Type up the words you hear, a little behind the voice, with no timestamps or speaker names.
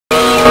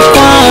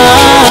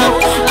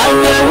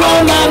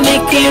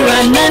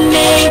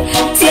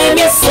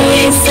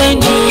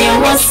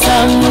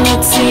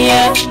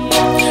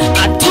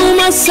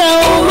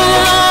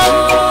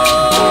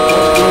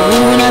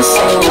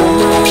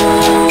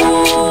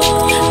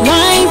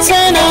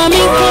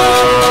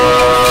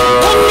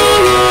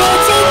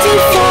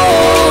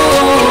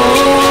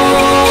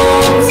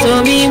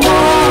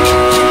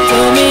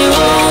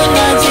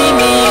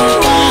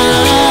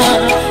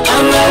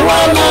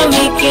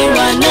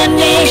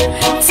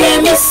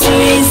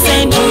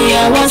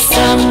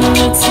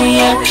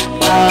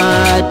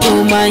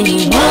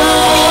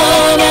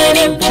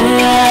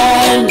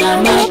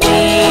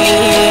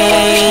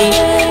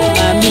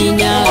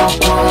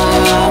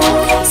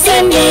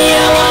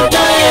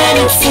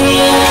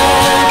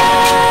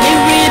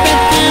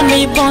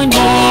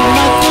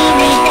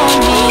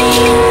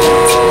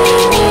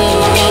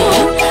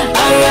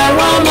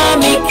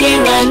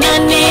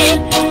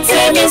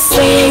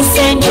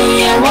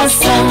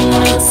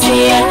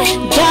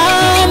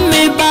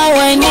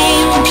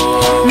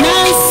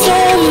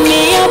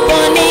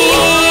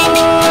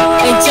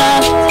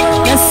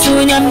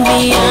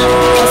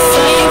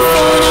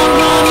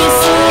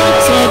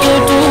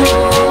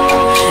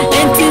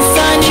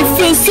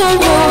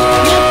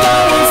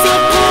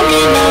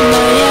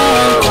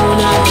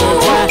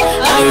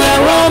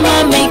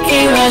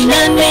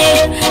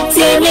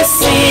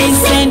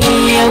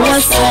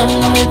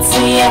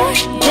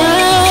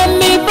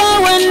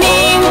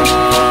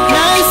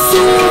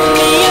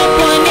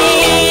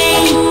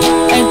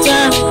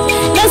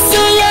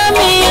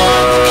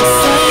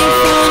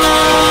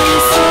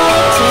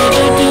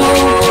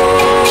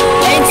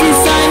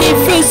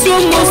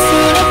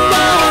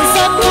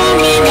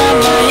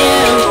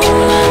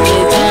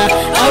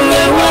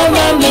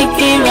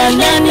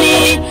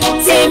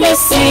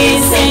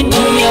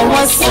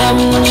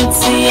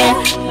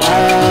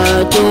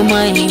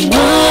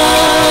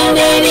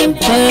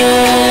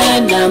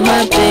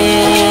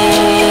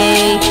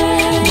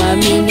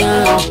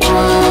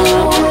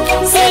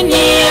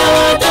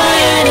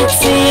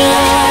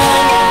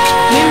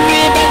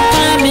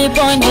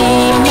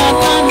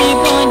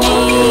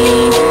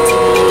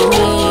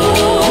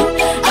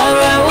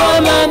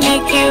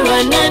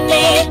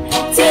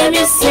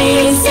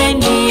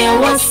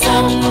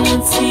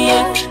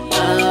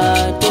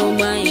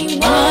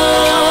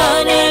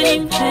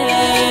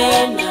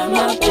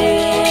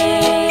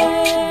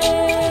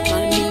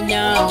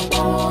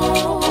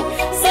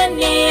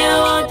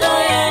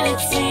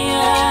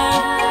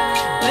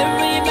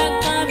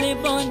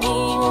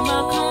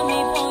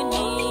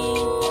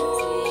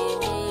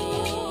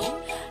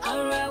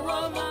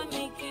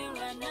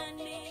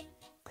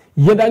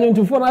Yedanyo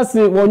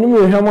tufonase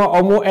wonum hema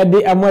omo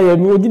ede amaye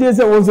mi ogide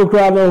se wonso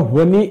kra no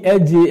woni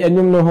eje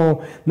enum no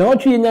ho na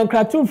otwe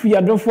nyankrato fi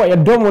adofo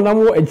yedomo na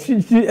mo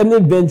achichi ene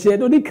benche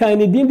do di kan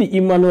ni din di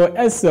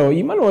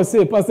Emmanuel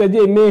say pastor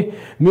J me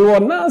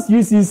won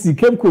UCC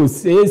Cape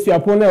Coast yesu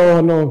apone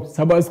ho no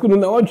Sabbath school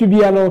na otwe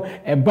bia no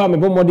eba me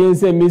bomodin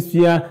se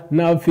mesua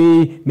na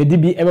afi me di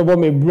bi ebebo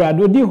me bra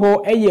do di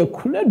ho eye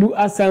kunadu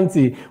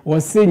asante wo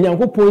se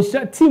nyankopon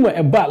sha team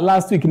eba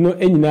last week no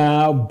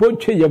enyina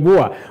botwe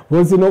yeboa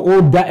wonso no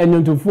da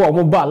enyontofo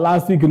omo ba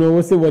last week no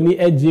wo se woni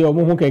eje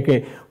omo ho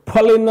keke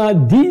Paulina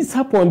this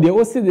happened there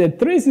was the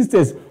three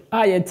sisters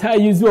ayeta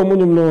yuzu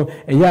omunum no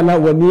eya na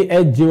woni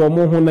eje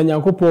omo ho na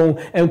nyankopon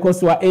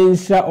enkosoa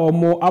ensha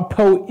omo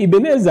apau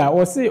Ebenezer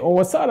wo se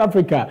o South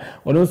Africa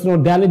onso no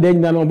dane de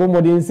nyina no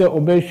bomodin se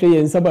obehwe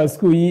yen Sabbath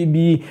school yi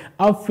bi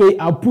afi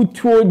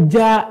aputo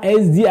ja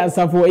SD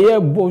asafo ye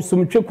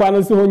bosomtwe kwa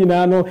no so ho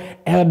nyina no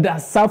elda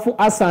safo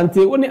asante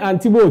woni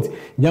antibot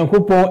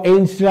nyankopon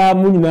ensha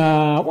mu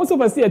nyina wo so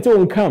fase eto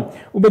nkam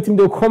obetim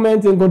the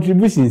comment and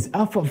contributions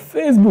for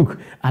Facebook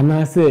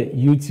and say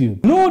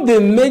YouTube. Know the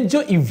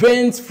major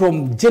events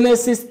from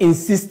Genesis in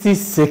 60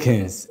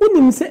 seconds.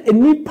 Unim se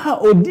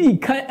enipa odi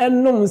kan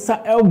enom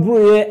sa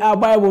elbroye a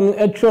Bible no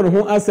etro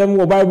ho asem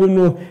wo Bible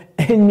no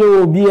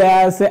enyo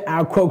bia se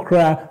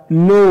akokra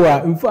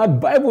Noah. In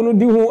fact Bible no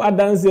di ho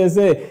adanse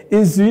se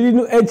insuri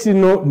no echi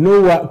no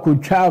Noah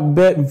kutwa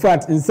be in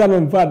fact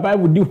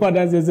Bible di ho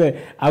adanse se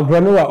agro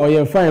Noah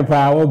oye fine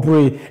pa wo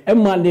pray e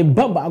ma ne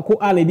baba ko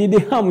ale di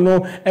ham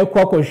no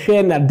ekwa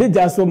hwe na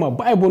deja so ma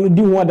Bible no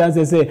di ho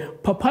adanse se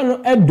papa no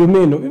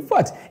edome no in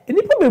fact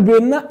enipa bebre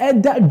na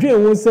eda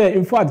dwen wo se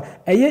in fact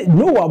eye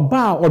Noah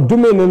ba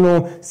odome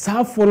no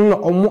safo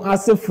no omo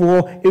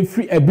asefo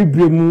efri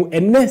abibre mu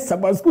ene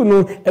Sabbath school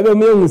no ebe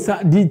me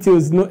husa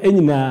details no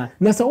enyina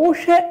na so wo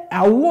hwe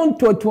I want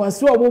to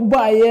aso obo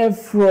baye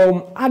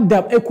from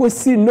Adam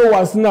ekosi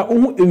Noah so na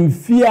ohu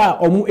emfia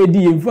omo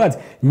edi in fact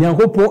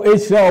nyankopon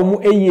ehira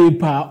omo eye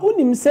pa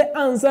onim se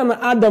ansa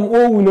na Adam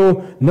owu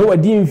no na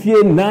wadi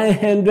emfie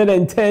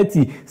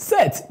 930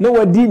 set na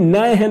wadi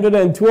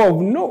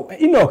 912 no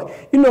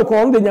Enoch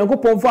on the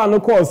nyankopon fa no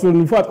course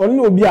in fact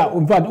only obi a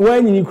in fact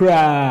wanyini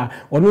kra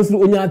ono so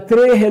onya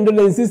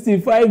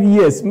 365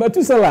 years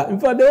Methuselah in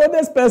fact the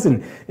oldest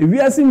person if we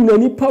are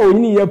nani pa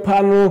oyini ye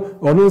pa no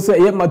ono so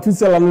ye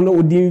Matusela no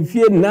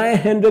odimfie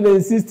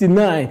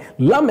 969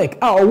 Lamech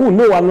owu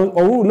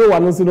Noah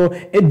no so no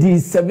edi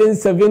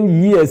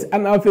 77 years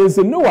and after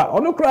so Noah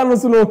ono kra no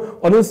so no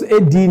ono so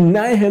edi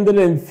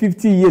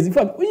 950 years in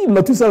fact we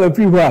Matusela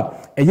free wa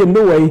eye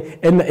Noah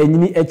en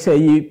enyini eche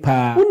yi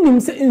pa unim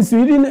se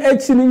insuri no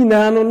echi ni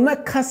nyina no na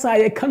kasa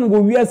ye kan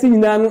go wiase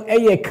nyina no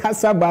eye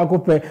kasa ba ko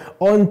pe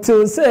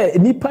until say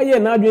nipa ye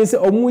na adwen se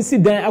omu si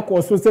dan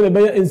akoso se be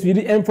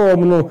insuri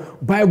enform no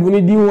Bible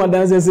ni di ho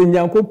adanse se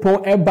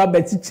Nyankopon eba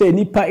betiche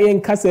nipa ye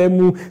nkasa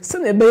mu se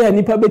na be ya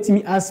nipa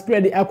betimi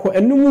spread akọ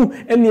enumu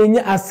ene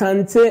enye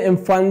asante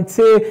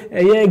infante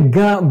ye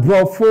ga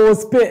brofo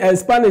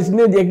Spanish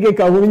ne de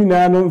keka ho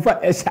nyina no in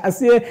fact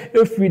ehase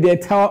free the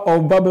Tower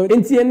of Babel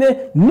enti ene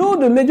know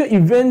the major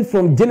event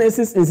from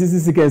Genesis in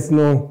 66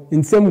 no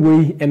in some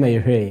way ena ye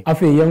hwe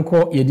afi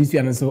yenko ye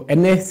disua no so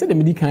ene se de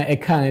medikan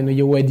eka no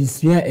ye wa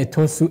disua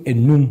etoso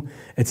enum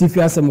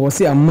etifi asem wo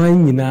se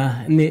aman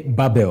nyina ne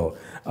Babel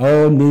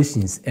all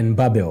nations and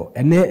Babel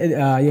ene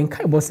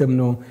yenkai bosem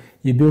no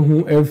ye be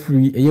hu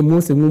every ye mo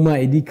se muma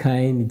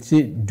edikan ni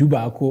che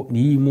dubako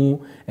ni mu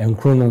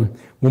enkrono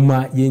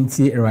muma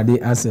yenti erade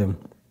asem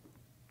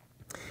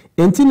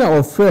enti na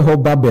ofre ho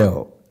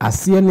Babel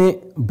ase ne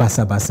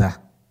basabasa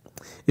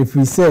if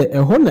we say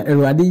eho na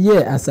erade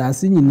ye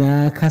asase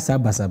nyina kasa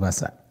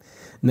basabasa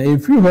na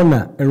efri ho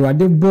na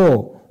erade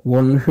bo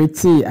won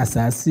hwete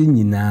asase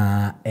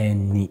nyina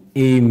eni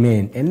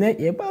amen ene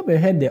ye Babel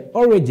had the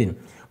origin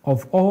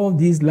of all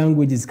these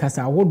languages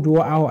kasa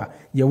wodo awa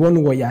ye won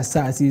wo ya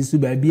asase su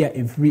ba bia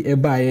efri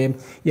ebaye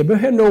ye be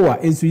he Noah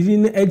esuri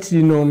ne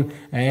akiri no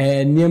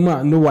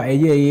niema Noah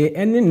eyeye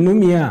ene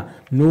numia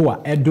Noah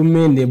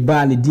edome ne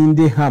ba ne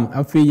dinde ham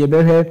afi ye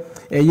be he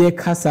eye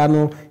kasa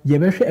no ye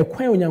be hwe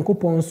ekwan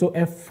Onyankopon so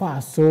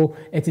efa so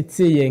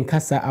etete ye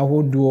nkasa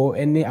ahodo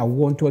ene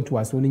awonto to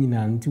aso ne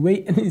nyina nti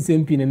we ene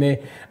sempi ne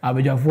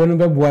abadwafo no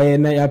beboa ye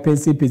na ya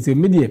pese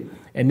medie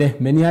ene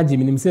mani age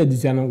minim se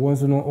adusua no won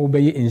so no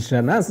obeye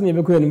inhira na ase ne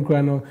be ko anim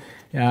kra no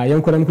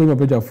yankodam ko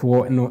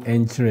abadwafo no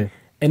enkyere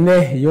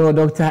ene yo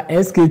Dr.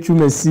 SK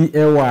Chumesi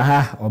ewa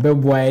ha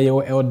obeboa ye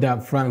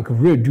Elder Frank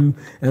Redu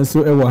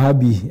enso ewa ha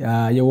bi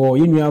ye wo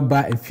yinua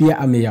ba efia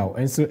ameyaw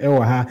enso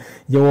ewa ha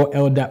ye wo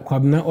Elder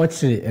Kwabna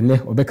Ochire ene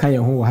obeka ye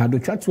ho ha do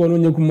twatwo no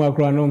nyekuma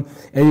akra no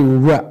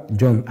ewura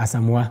John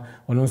Asamoah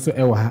ono nso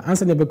ewa ha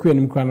ansa ne beku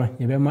anim kra no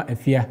ye be ma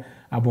efia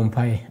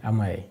abompai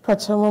amaye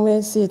pacha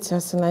momesi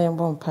tiasena ye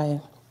bompai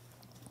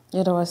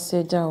ye do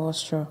waseja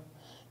wostro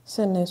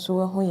se ne so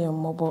wa ho ye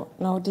mmobo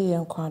na odi ye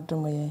nkwa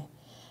adom ye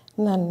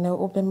na ne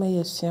obema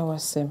yesua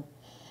wasem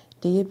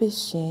de ye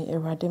besua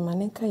Erade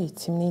manenka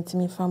yitim ne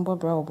ntimi fambo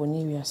bra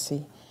oboni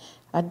wiase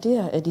ade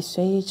a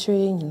edisua ye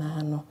kire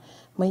nyina no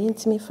ma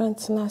yentimi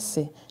fantena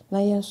se na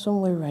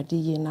yensom Erade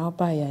ye na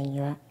oba ya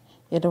nyira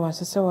ye do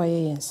wasese wa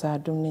ye yensa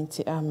adom ne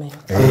nti amen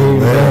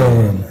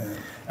amen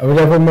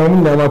awuja fo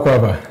mamu na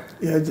makwaba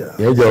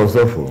Yeja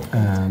osofo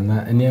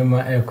na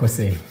niema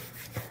ekose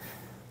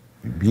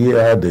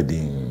bia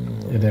dedin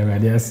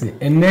Erade ase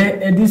ene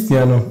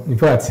edisua no in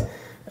fact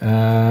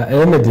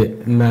Emede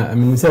na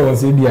minse won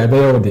say bia be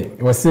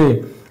yode we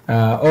say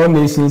all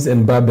nations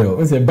and Babel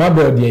we say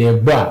Babel de ye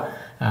ba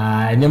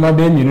nyama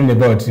be minu ne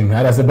about him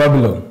ada say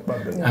Babylon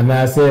and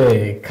I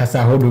say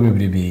kasa hodo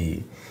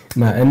bebrebe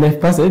na ene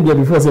pastor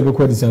before say be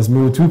questions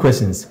me two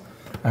questions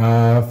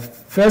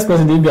first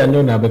question dey bia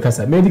no na be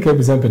kasa medical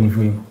present pen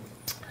for him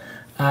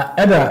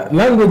other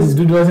languages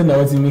do do say na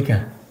what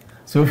mika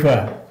so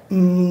far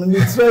me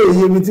try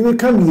here me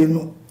come here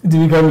no do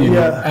you come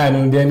here?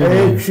 No,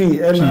 then tree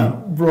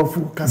and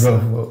brofu kasa.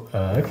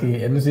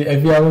 Okay, and say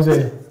every hour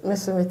say.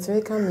 Mr.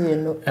 Mitimi come here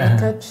no.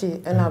 Eka tree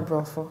and a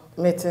brofu.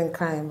 Metin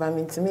kind, but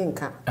mitimi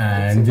nka.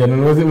 And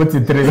then what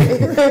it three.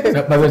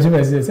 But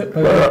you say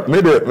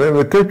me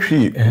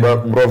tree,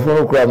 but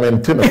brofu kwa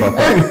maintain papa.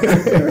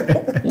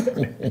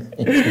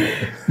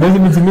 Does it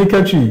mean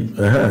to tree?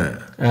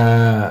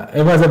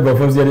 Ever said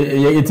brofu say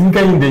it in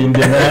kind in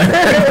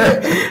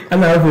there.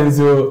 And I think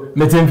so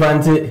metin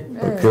fante.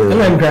 Okay.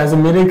 And I'm crazy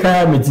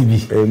America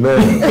metibi. Amen.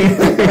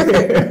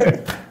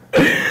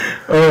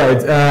 All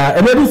right.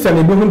 Another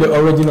study behind the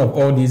origin of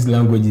all these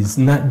languages.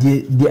 Now,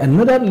 the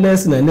another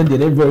lesson and then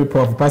they're very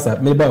powerful. Pastor,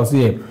 maybe I'll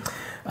say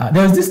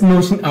there's this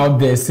notion out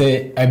there.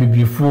 Say I be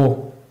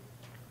before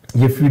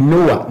if you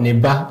Noah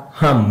neba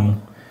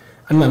ham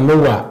and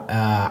Noah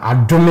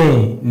a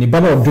domain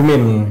neba of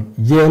domain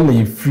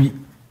yearly free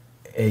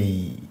a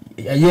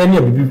yearly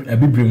a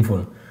big brim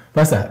phone.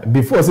 Pastor,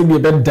 before say be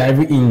about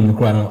diving in,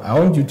 I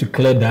want you to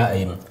clear that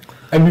in.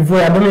 And before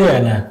I don't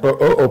know,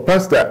 oh,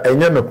 Pastor, I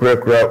never crack.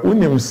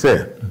 Unim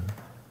say,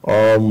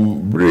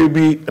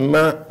 Brady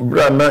na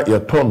brana ya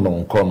ton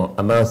non kono,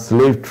 and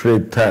slave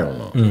trade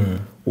time.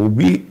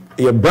 Ubi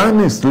a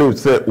banning slave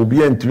say,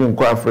 Ubi and Tim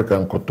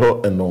African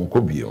koto and non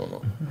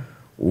cobiono.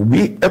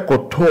 Ubi a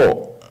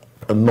koto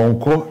and non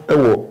co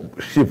ewo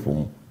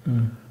shipum.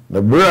 Na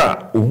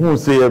bra who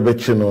say a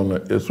veteran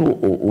on so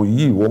o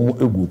yi wo mu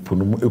egu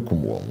punum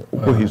ekum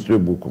wo history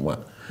book ma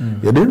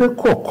ye dey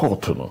call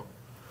court no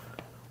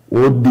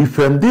o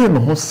defending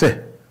ho say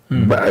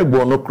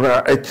Bible no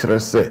kra ekyere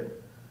se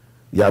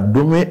ya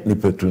dome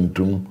nipa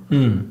tuntum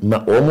na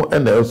omo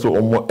ena eso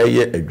omo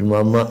eye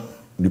adwuma ma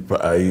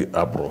nipa ayi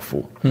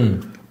abrofo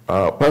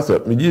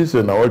pastor me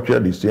se na wotwe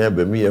adesua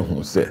ba me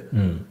yehu se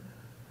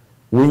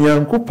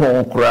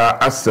Wonyankopɔn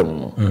kra asem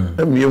no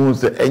me yehu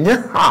se enye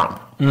ha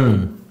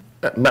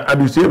na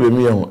adesua ba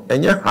me yehu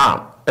enye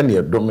ha ene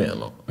edome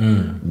no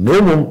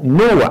na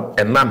Noah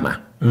enana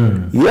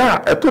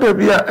ya etore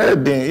bia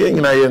eden ye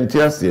nyina ye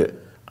ntiase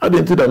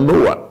adenti da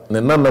Noah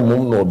ne nana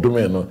mum no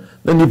dome no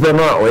na nipa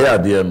no a oya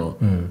ade no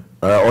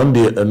on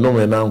the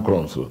enome na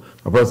nkron so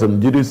papa sam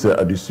gidi se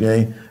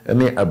adesuan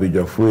ene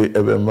abedwafo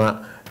ebema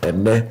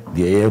enne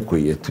de ye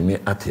koyetumi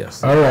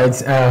atias. All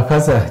right,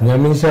 pastor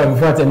nyamisha in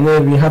fact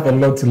we have a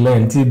lot to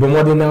learn ti bo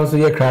modern now so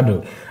ye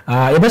crado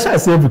e be sha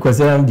say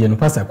because am de no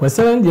pastor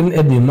question de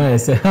e de man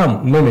say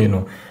ham no me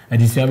no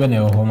adesuan be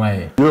na ho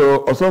mai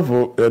yo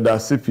osofo da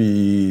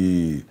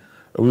sipi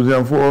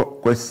Uzianfo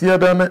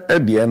kwasiada na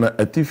ede na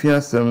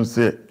atifia sem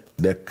se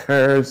the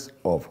curse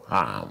of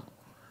harm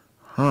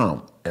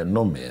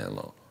enome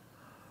no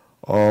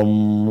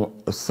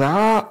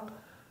sa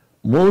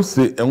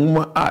Mose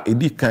enwuma a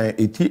edikan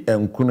eti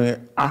enkunu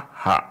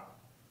aha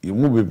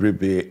yemu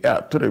bebrebe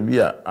a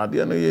torebia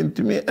ade no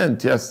yentimi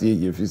entiase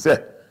yefise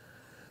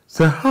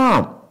se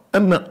harm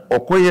ena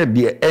okoye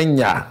de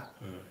enya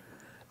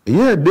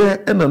ye de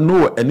ena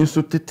Noah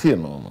eniso tete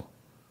no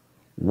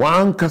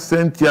wan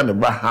kasentia ne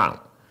ba harm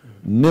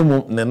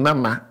nemu ne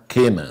nana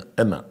Kena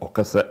ena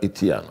okasa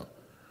etia no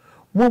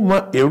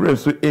moma ewre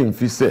so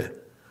emfise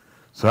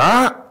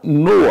sa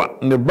Noah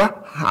ne ba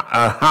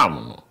harm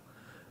no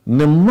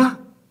ne ma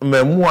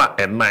memua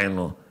enan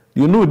no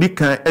you know di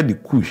kan e di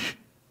Kush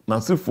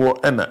na sefo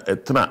ena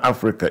etna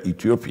Africa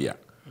Ethiopia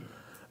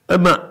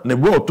ena ne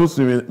bo to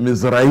so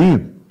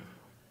Mizraim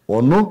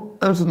ono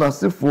enso na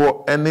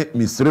sefo ene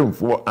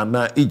Misraimfo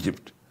ana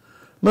Egypt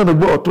na ne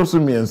bo to so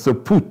miensa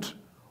Put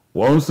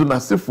wonso na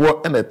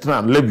sefo ene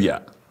etna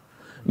Libya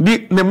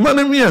di ne ma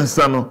ne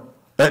miensa no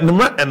ne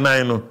ma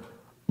enan no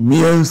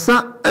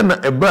miensa ena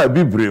eba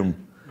bibrem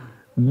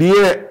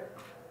die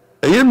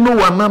eye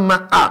Noah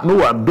nana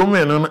Noah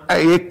dome no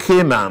aye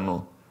Kena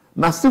no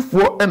na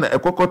sefo ena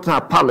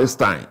ekokota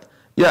Palestine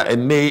ya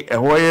ene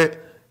ehoye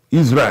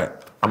Israel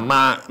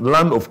ama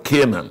land of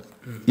Canaan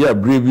ya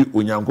brevi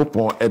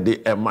onyankopon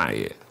ede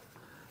emaye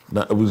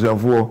na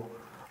abuziafo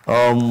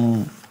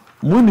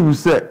muni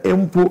se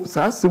empo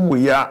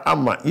sasem ya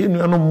ama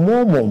yenu no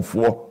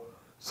momomfo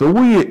so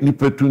wuye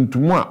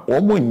nipatuntum a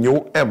omo nyew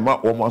ema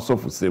omo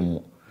asofo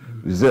semu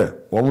ze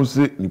omo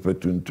se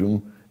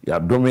nipatuntum ya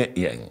dome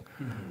yen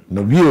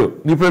no bio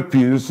nipa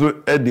pii so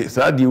ede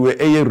saade we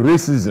eye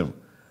racism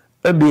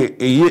ede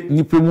eye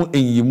nipa mu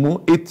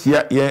enyimu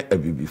etia yen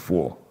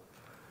abibifo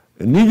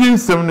nigi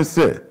nsem ne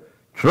se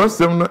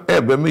trosem no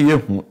ebe me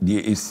yehu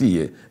de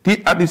esiye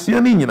ti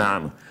adesua ni nyina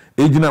no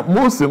ejina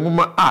Mose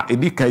nguma a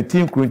edi kan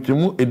tin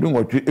krunchemu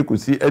edunwotwe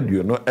ekosi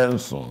aduo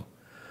enso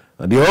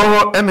na de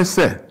ho ene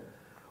se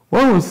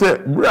won se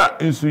bra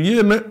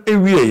nsuye no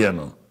ewie ye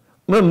no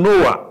na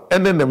Noah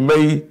ene ne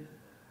mai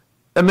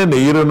ene ne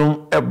yirenum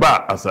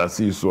eba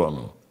asasi so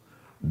no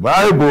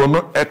Bible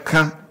no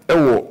eka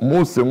ewo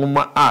Mose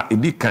nguma a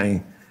edi kan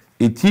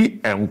eti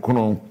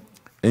enkono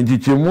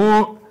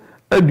enchichemu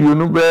aduo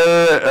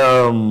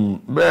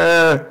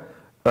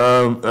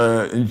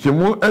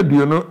nchemu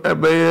aduo no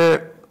ebeye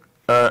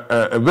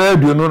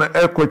aduo no na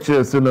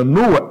ekoche se na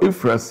Noah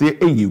efrase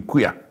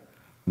eyekua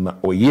na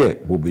oye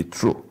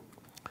bobetro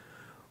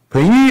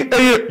peyi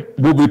eye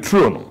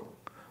bobetro no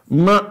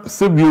na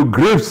sebio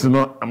grapes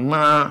no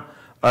ama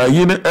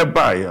yine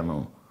ebaye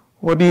no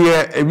wodi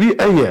ye ebi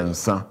eye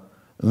nsa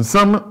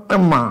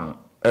ema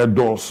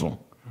edoso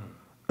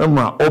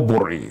ema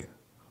obore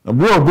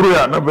oboro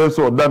ya na be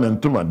so oda ne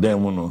ntoma dan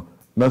mu no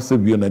na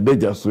sebio na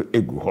deja so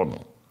egu ho no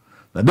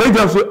na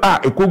deja so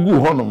ekogu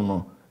ho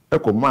no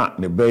ekoma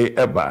ne be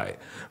ebaye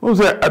o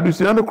se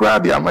adusia no kra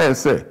de amaye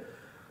se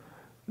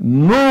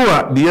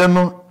Noah de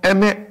no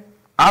ene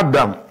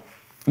Adam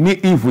ni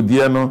Eve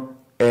de no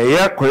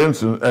eya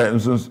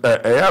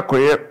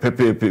koye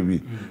pepepe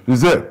bi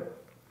ze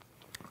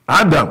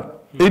Adam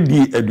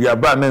edi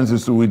aduaba na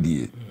nseso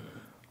wedie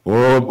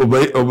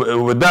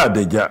obeda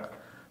deja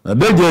na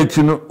deja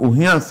echi no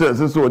ohia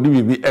se odi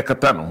bibi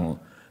ekata no ho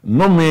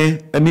nome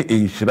ani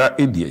enhira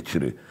edi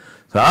akire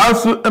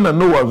saaso ena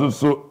Noah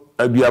so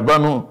aduaba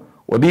no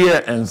odi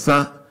ye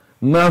ensa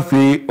na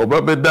fe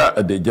obabeda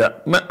adeja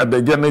na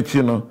adeja na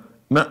chi no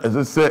na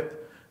esese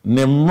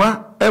ne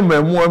ma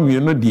ememu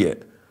amienu de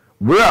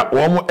bra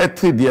womo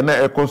ete de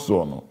na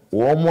ekoso no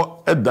womo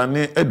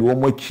edane ede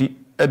womo achi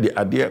ede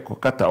ade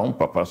kokata won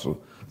papa so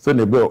se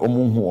ne be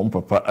omo hu won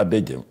papa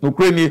adejem no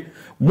kreni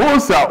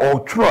Mose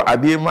otro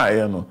ade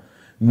maaye no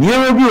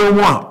niema bi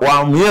omo a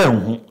wamye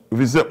hu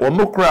vise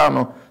ono kra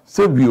no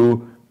se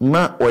bio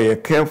na oye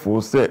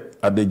careful se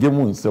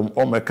adejemu nsem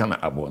omeka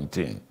na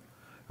abonten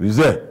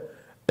vise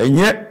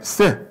enye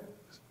se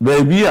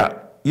baby a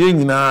ye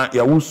nyina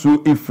ya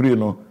wusu efri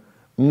no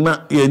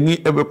na yani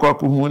ebekwa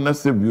ko hu na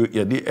se bio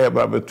ye de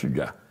eba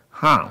betudwa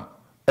ha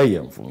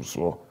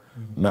eyemfunso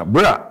na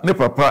bra ne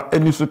papa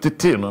ani so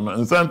tete no no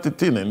nsan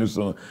tete na ani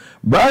so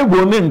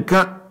Bible ne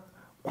nka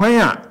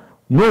kwan a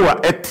Noah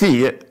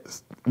eteye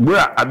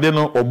bra ade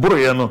no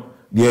oboroye no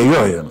de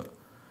eyoye no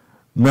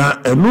na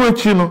enu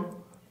achi no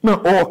na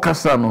o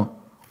kasa no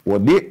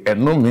wode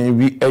enome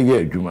bi eye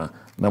adwuma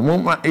na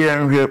moma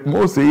yenhwe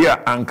Mose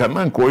ya anka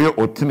nanka oye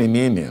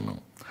otenene no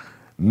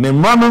ne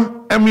ma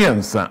no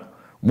emiensa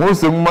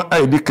Mose mma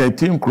aidi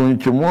katin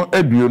krunchimo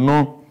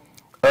aduono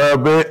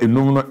be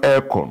enum no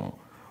ekono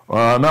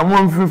na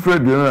mo mfifre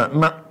aduono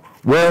na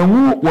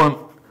wanhu won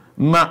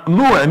na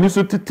Noah ani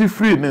so titi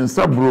free ne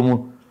nsabro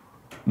mu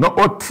na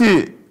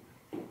oti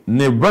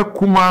ne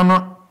bakuma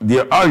no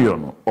de ayo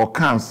no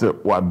okan se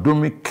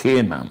wadomi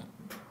Canaan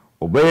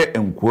obeye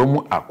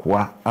enkoamu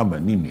akoa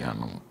amanimia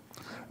no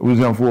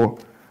uzanfo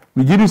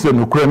bigiri se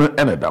nokra no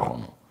ene da ho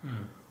no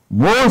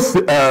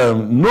Mose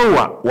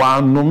Noah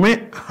wa nome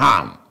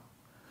Ham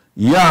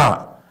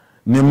ya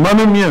ne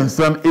manu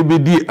miensan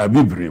ebedi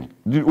abibrem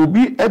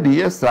obi ede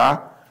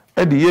yesa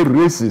ede ye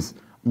races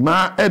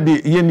na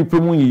ede ye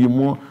nipemu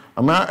yimu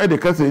ama ede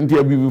kasa nti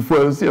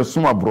abibifo se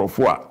soma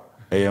brofo a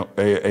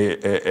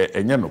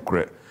enye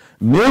nokra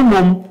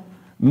nemom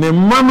ne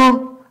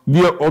manu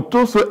de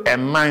otoso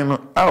enan no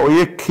a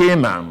oye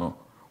Canaan no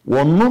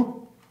wono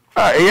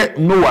a eye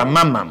Noah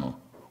nana no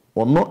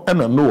ono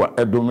ena Noah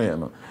edome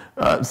no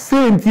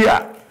senti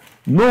a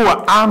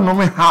Noah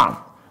anome Ham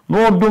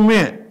no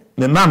odome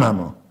ne nana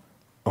no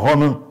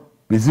hono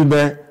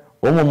bizibe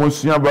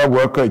omomosua babu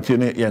aka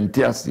chene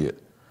yente ase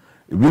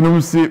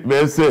ebinum si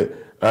be se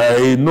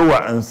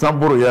Noah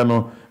nsamboro ya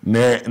no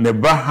ne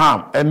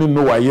Baham ene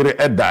Noah yere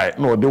edai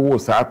na ode wo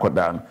sa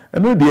akoda no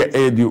eno de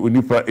edi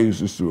onipa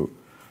esusuo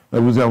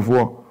na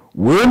buzanfo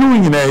wenu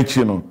nyina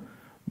echi no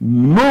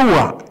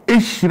Noah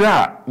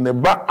ehira ne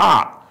ba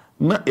a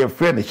na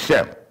efe ne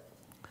Shem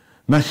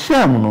na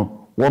Shem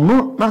no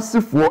wono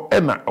nasefo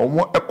ena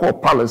omo eko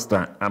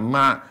Palestine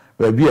ama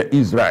baby a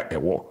Israel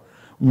ewo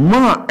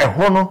ma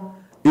eho no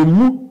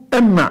emu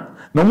ena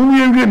na mu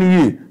yewie ne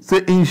yi se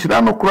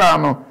inhira no kra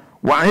no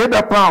wa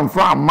heda pa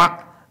amfa ama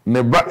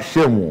ne ba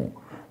Shem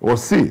o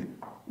si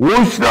wo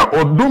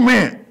hira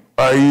odome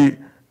ai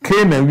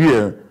Canaan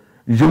wie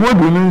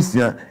jemodu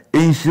nsia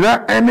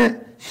inhira ene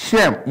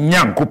Shem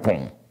nyankopon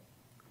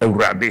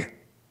awurade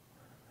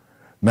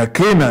na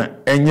Canaan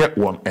enye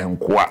won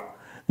enkoa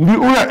ndi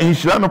ora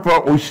inhira no pa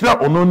o hira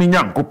ono ni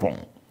nyankopon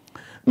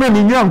na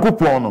ni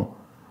nyankopon no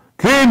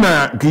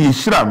Canaan ki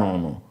hira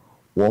no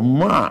wo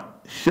ma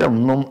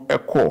Shem nom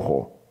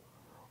ekoho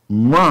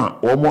ma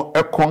wo mo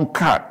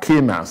ekonka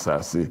Canaan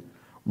asase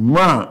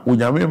ma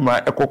unyame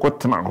ma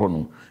ekokotena ho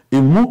no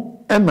emu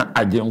ena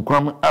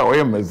agenkwam a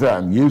oye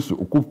Messiah Yesu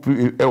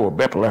okupi ewo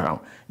Bethlehem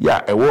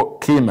ya ewo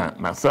Canaan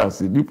na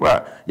asase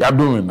dipa ya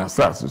domi na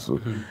asase so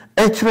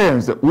ekire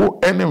ense wo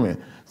enemy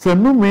se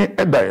nume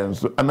eda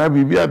yenso ana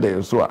bibia da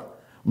yenso a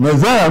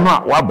Messiah no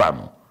a waba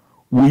no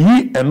wo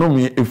yi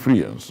enome efri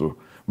yenso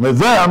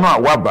Messiah no a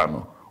waba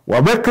no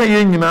wabeka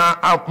ye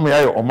nyina apme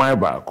aye oman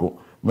baako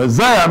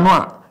Messiah no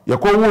a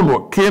yakowo no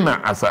Canaan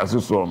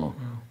asase so no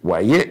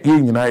waye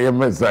ye nyina ye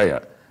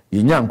Messiah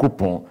ye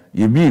nyankopon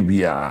ye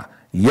bibia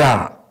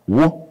ya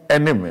wo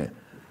enemy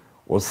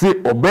o se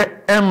obe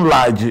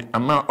enlarge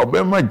ama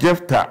obe ma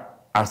Jefta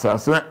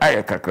asase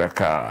aye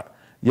kakraka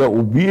ya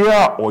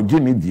obia oje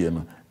ne die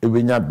no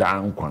ebenya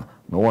dankwa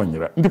na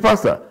wonyera ndi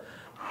pastor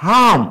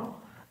Ham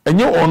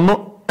enye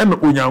ono ena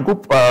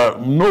onyankop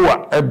Noah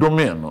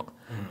edome no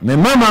ne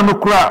nana no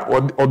kra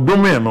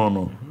odome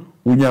no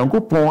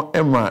onyankopon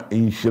ema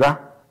inhira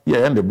ya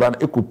yende ban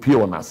ekopie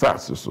wona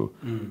asase so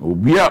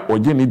obia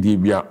oje ne die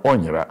bia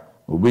onyera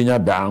obenya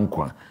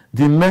dankwa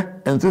dinne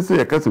ensese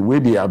yakase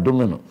wedi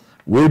adome no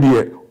wedi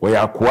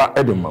oyakoa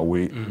edema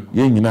we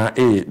ye nyina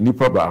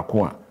nipa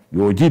baako a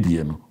ye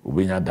ogidie no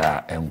obenya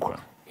da enkwa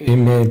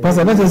Amen.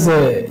 Pastor, that is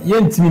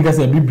yentimi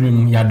gasa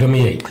bibrim ya dome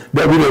ye.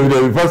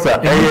 David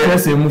pastor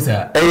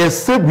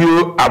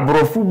sebio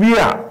abrofu bi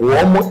a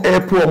wo mo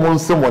epe wo mo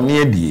nsem woni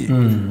adie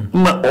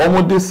na wo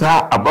mo de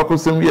sa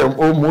abakosem bi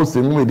o mo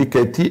se mu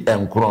medikati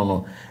enkro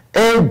no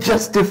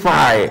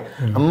justify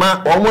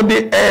na wo mo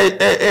de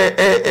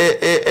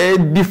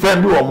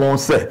defend wo mo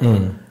se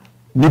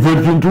ni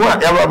pertuntu a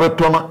ya ba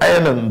beto no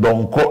ne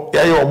ndonko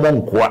ya ye wo mo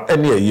nkoa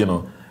ene ayi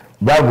no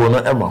Bible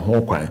no ema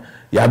ho kwan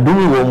ya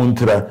domi wo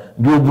muntira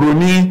do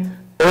broni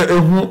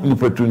ehu ni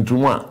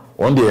petuntum a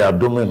onde ya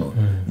domi no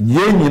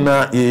ye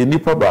nyina ye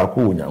nipa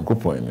baako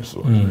onyankopon ni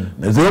so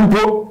na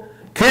zempo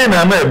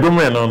Canaan na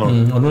domi no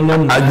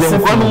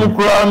agenkwa no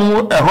kura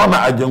no eho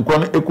na agenkwa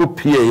no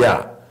ekopie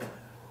ya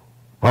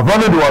papa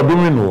no de wa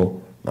domi no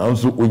na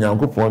nso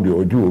onyankopon de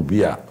odi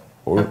obi a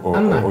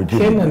oji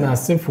Canaan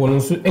asefo no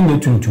so enye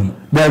tuntum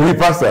da we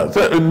pastor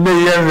so ne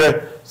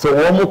yenre so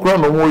wo mo kura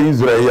no mo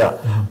Israel ya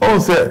on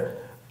say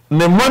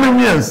ne manu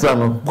miensa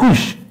no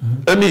Kush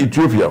ene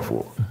Ethiopia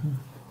fo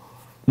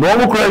no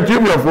mo kura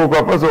Ethiopia fo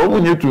kwa pasa o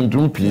munye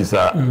tuntum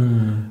pisa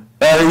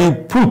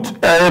put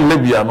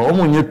Libya no o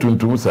munye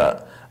tuntum sa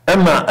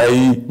ena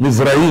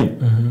Mizraim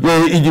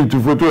ye Egypt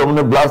fo to o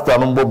mo blaster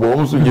no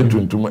bobo o so nye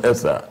tuntum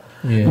esa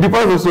The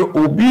pastor say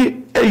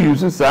obi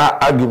use sa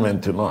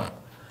argument no.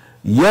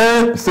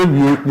 Ye say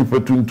ni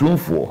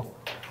petuntumfo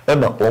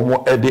and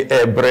omo ede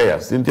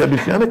ebrea. Cynthia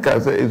Bishiane ka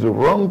say it's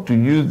wrong to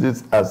use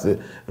this as a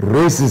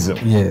racism.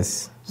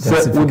 Yes. Say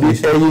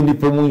udi ni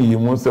pemu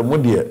yimu say mo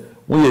de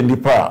mo ye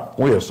nipa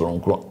mo ye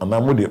soronko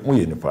ana mo de mo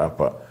ye nipa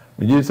apa.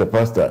 Me say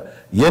pastor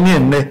ye ne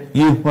enne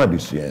ye hu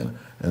adesua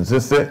and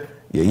say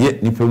ye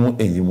nipa mu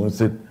eyimu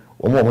say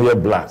omo ye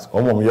black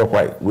omo ye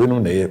white we no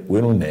na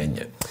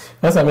enye.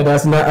 That's I mean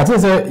that's now I think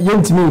say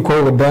yentimi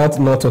call with that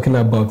not talking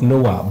about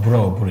Noah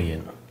bro.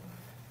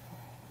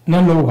 Na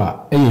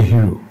Noah a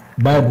hero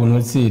Bible no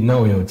say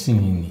now we are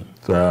tini.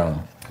 So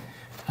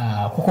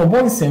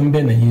kokobon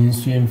sembe na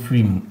yensuem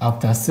free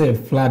after say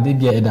flood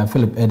dey Eda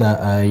Philip Eda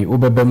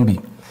obebambi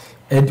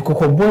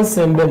kokobon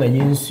sembe na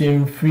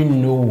yensuem free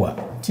Noah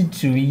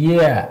titu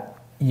year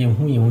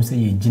yehu say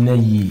ye gina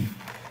ye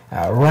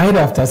right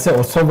after say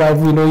or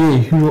survival you know ye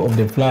hero of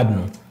the flood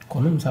no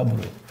konum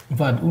saburo in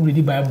fact who read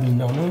the Bible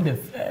now no the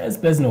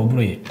first person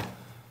obro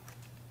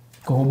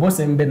kokobon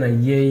sembe na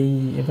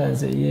ye if I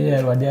say ye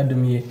Awade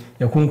adom ye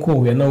yakunko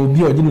we na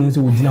obi odi no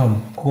so wogina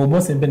ho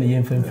kokobon sembe na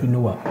ye free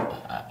Noah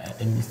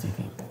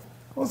mistaken.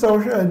 Also,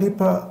 I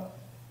deeper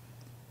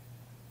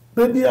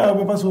baby, I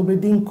was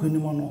obeying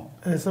Quinimono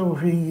as I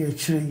was a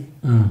tree.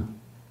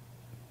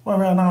 One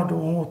ran out of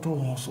water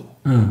also.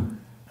 And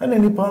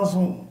any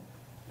person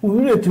who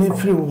really to me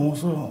free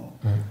also.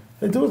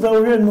 It was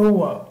already know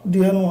what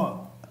the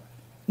annual.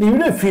 You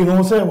really feel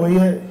also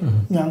where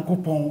young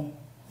coupon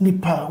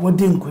nipa what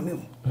didn't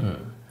Quinim.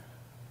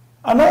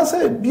 And I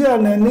said, Be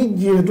an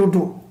energy to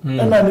do,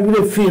 and I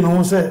really feel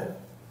also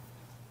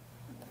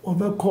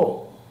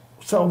overcall.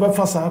 So we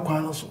fasa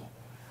akwan so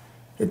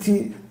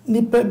eti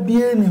nipa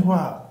bie ni ho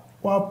a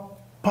wa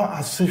pa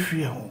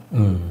asehwe ho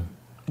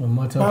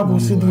Bible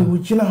say di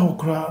wugina ho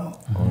kra no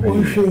o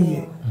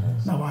hweye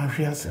na wa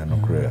hwe ase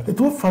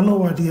eti wo fa no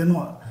wa de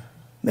no a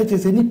na che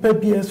se nipa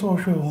bie so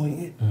hwe ho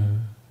ye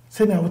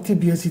se na wote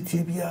bie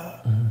sitie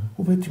bia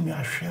wo betumi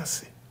ahwe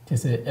ase che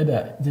se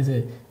eda che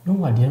se no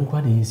wa de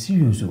nkwa de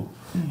serious o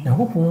na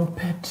hopo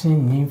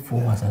petting ni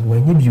for was as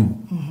when you biu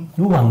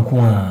no wa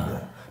nko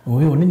a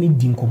we only need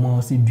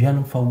dinkomo say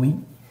duan fa we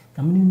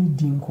na me need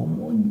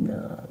dinkomo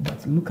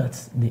but look at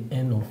the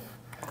end of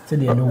say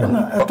the no one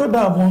na to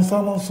da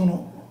bonsam so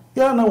no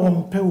ya na wo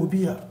mpe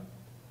obi a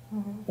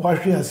wa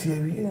hwe ase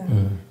awie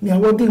ni a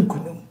wodi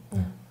nkunum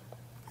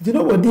you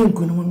know wodi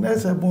nkunum na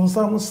say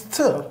bonsam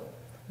still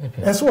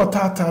eso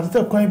tata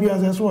te kwan bi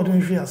as eso wodi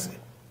hwe ase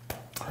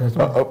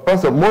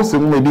Pastor, most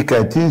of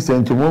medical teams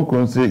and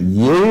to say,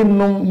 ye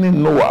no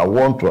know I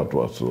want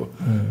to so.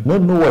 No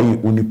know you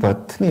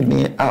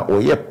unipatini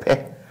or ye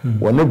pe,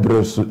 or no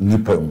bros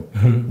nipum.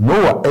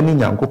 No any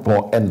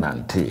yankopon and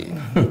nante.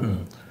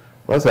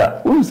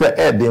 Pastor, who say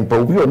Eddie,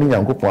 but we only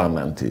yankopon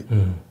nante,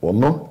 or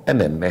no,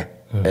 and then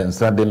and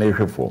Sunday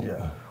form.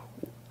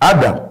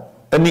 Adam,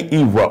 any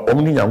evil,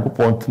 only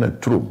yankopon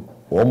true,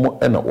 or more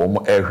and a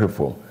more air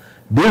form.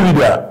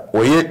 David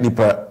oye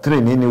nipa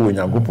training ni wo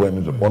Nyankopon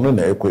emi so ono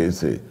na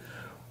ekoyese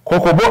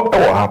kokobo e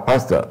wo ha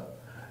pastor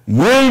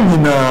ye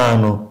nyina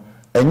no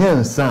enye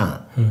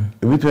nsa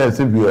ebitu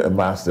ese bi e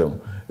master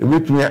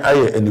ebitu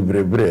aye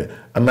enibrebre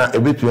ana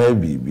ebitu aye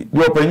bibi di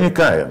opanyi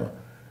kai no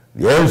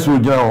yesu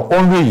gina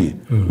onwe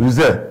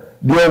uze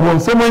di obon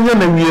semanya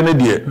na wie ne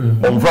de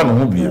omfa no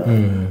ho bie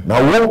na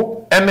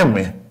wo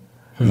eneme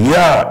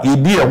ya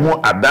idi e ho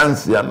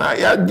adanse na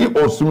ya gi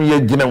osum ye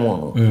gina mo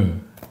no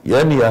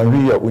yani ya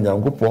hwiya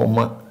Onyankopon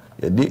ma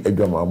yedi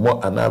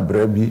adwamamo ana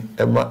brabi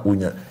ema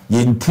onya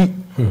yenti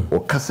o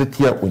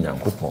kasetia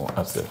Onyankopon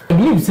ase I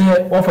believe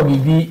say offer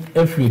bibi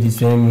every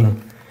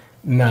edition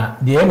na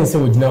the end say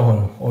wogina ho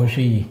no o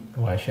hwe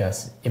wa hwe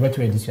ase e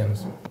beto edition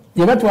so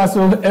ye beto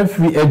aso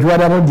every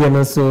adwada no de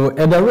no so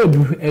e da road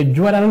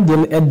adwada no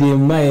de e de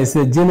my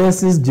say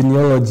Genesis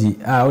genealogy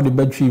o de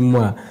betwi mu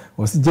a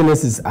o say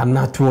Genesis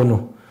anato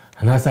no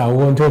ana say I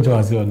want to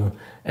ase no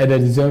e da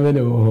edition we de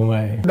ho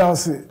mai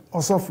that's it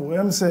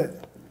Osofo, say,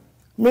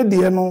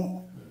 media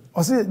no,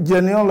 or say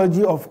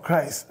genealogy of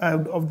Christ,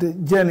 of the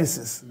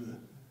Genesis.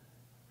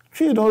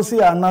 She don't see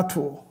a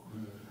natural.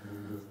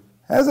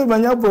 As a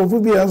manyapo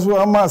would be as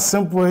well as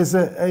simple as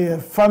a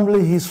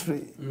family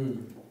history.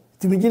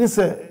 To begin to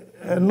say,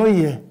 no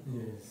year.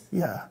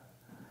 Yeah.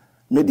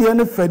 Media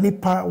no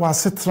fenipa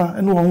was citra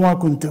and one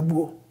walk on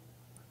table.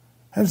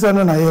 I'm saying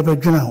I have a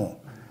general.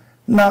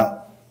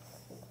 Now,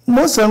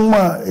 most of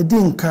my a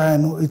didn't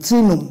kind, it's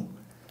in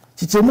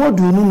chichemo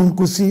duonu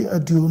nkosi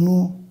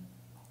aduonu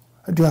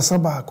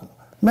aduasabako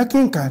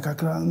making kan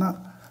kakra na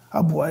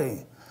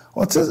aboae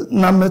ote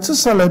na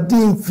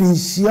Metusaladin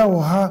finhia wo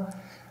ha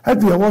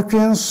adua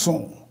wotwen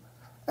so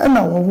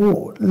ena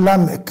wo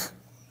Lamek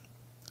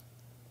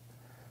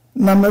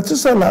na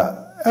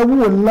Metusala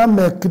ewo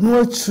Lamek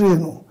no achire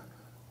no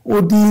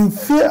odi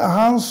mfe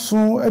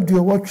ahanso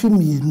adua wotwe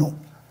mienu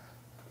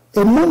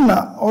emu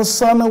na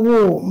osane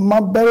wo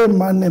mabere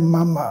mane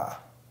mama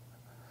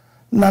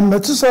na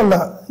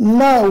Metusala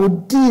na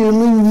odi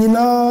emu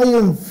nyina ye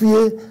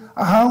mfie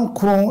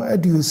ahankron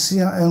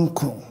aduosia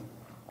enkron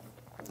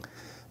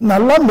na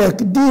Lamek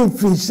di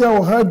mfirinhyia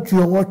wɔ ha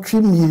aduɔwɔtwe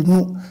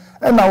mmienu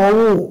ɛna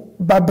wɔwɔ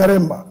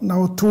babarima na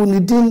ɔtoo ne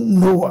din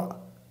Noa.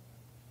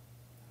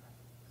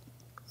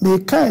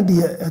 Mekan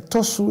deɛ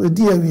ɛtɔ so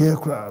ɛdi awie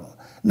koraa no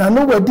na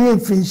Noa di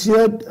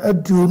mfirinhyia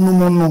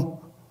aduonum no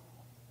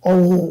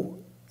ɔwɔ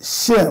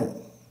Shem,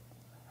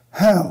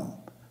 Ham,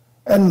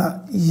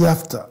 ɛna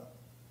Yafta.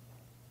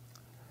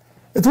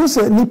 Ɛtu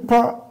sɛ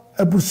nipa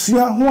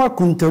abusua ho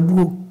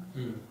akontabuo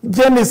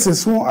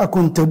Genesis ho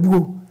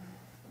akontabuo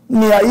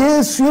nea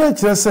Yesu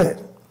kyerɛ sɛ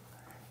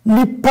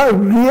nipa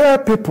real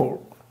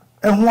people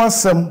ɛho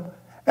asɛm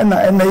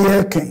ɛna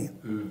yɛ kan.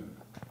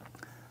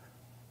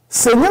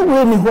 Sɛ nyɛ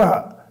wɔ ni hɔ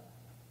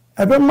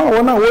a ɛbɛma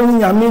wɔn a wɔn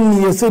nyame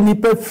nie sɛ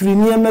nipa firi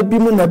nneɛma bi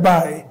mu na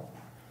bae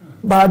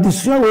ba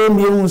adesua wɔ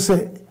ni ehu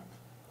sɛ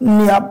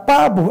nea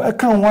Bible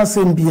ɛka ho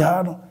asɛm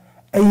biara no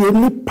ɛyɛ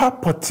nipa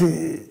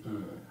pɔtee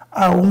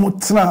a wɔn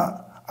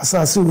tena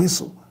asase wɔ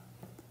so.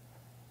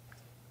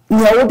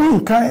 Nea wɔde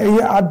nkan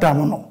ɛyɛ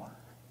Adam no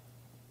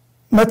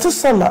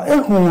Metusala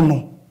ehun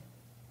no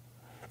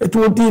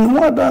etu odi no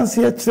adanse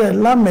kyerɛ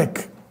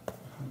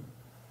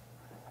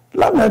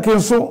Lamek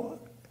nso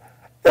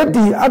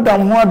edi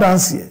Adam ho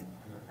adanse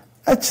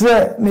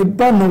kyerɛ ne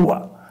ba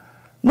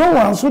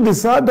Noa nso de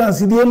saa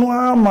adanse die no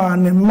ama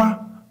ne ma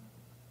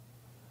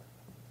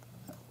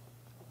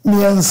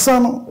miɛnsa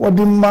no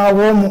wɔde ma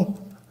wɔn mu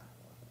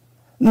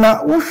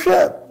na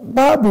wohwɛ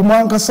Bible mu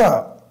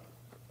ankasa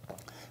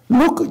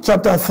Luke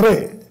chapter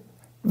 3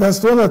 verse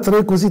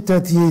 23 kosi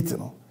 38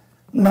 no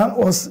na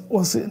was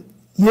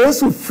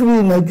Yesu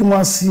free na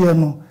adwumaseɛ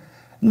no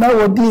na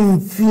wɔde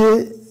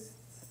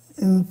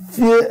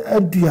mfie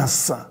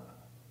aduasa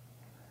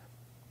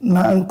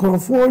na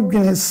nkurɔfoɔ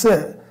dwene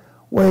sɛ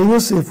wɔyɛ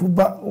Yosef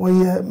ba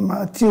wɔyɛ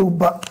Matthew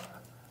ba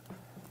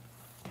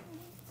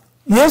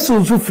Yesu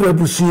nso firi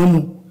abusua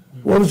mu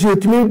wɔn nso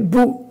etumi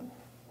bu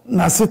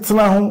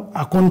n'asetena ho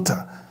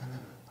akonta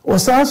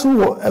wɔsan so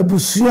wɔ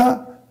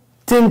abusua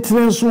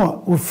tentene nso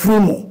a wɔfiri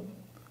mu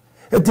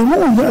eti mu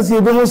ohia sɛ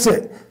ebe ho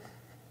sɛ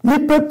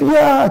nipa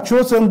bia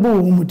atwosɛm bo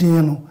wo mu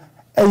din no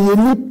ɛyɛ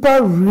nipa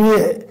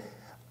rie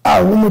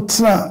a wo mu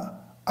tena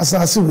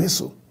asase we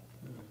so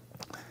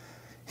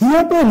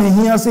hia be ne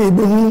hia sɛ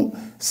ebe hu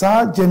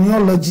saa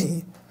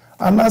genealogy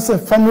anase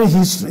family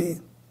history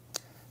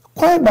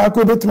kwai ba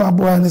ko betuma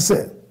boa ne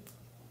sɛ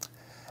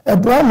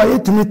Abraham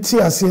ayetumi ti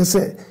aseɛ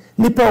sɛ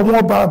nipa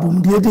wo Bible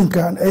mu de edi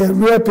nkan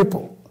ɛyɛ real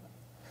people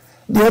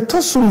de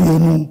etoso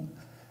yenu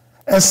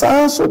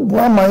ɛsan so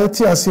boa ma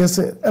yeti aseɛ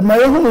sɛ ɛma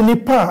yehu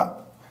nipa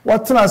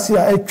watena ase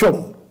a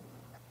etwom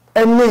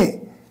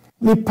ene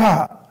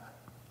nipa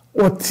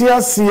wɔte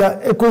ase a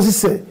ekosi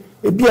sɛ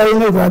ebi ayi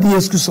na Awurade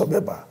Yesu Kristo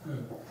bɛba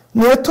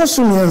ne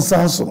etoso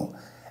miɛnsa so no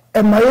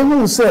ɛma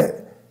yehu sɛ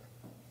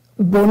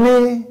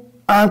bɔne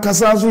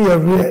ankasa so yɛ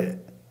real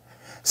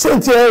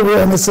sɛnti yɛ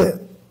real ne sɛ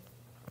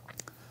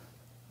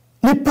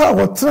nipa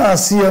wɔtena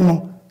ase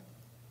no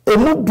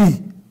emu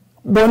bi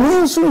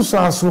bɔne nso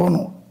aso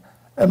no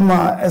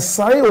ɛma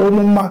ɛsae wɔ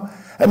mu ma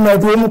ɛma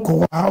de mu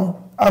kɔ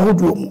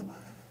ahodoɔ mu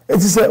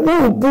eti sɛ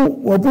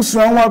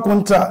wɔbusua ho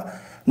akonta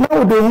na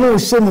wɔde ho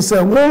hyɛ mu sɛ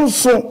wɔn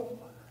nso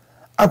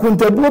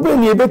akontabuo bɛ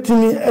ne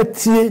ebetumi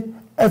atie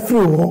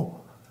afiri hɔ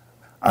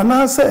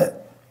anaasɛ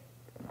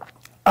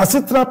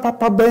asetena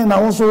papa bɛn na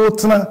wɔn nso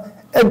wɔtena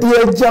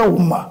ɛde agya wo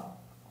ma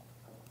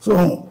so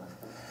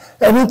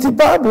ɛno ti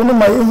Bible no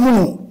ma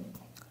yɛhunu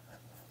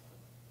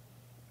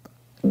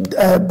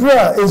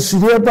bra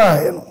esure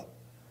bae no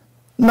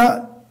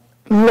na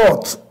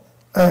Lot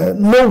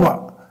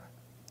Noa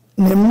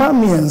ne ma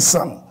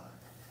miɛnsa no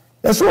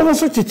ɛso wɔn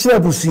nso kyekyere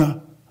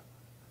abusua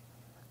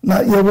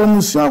na yɛwɔ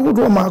musua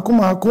ahodoɔ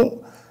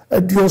maako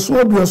aduoso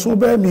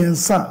bɛyɛ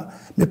miɛnsa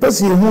mepɛ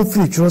sɛ yɛhu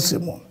firi kyerɛsɛ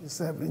mu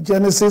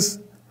Genesis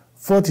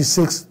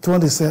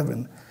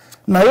 46:27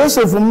 na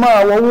Yosef ma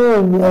a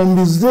wɔwɔ wɔn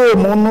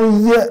Misraim no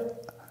yɛ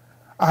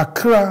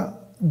akra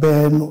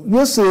bɛɛno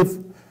Yosef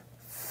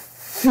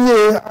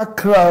fie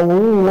akra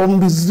wɔwɔ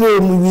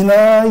Misraim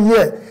nyinaa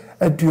yɛ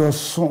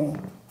aduoso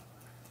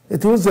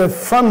it was a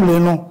family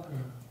no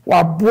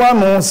waboa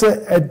no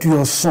sɛ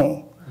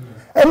aduoso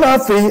ɛna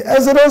afei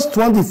Exodus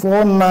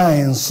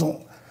 24:9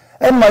 so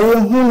ɛma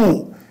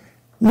yɛhunu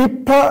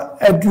nipa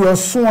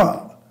aduoso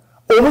a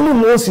ɔmo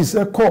Moses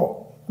ɛkɔ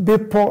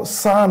bepɔ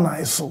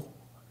Sinai so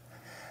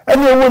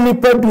ɛna ɛwɔ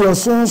nipa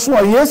aduoso nso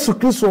a Yesu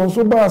Kristo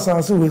nso ba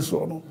asase wɔ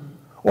so no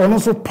ɔno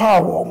nso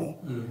paa wɔn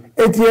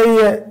eti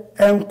yɛ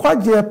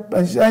nkwagye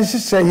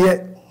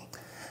nhyehyɛeɛ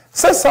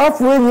sɛ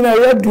saafo nyina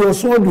yɛ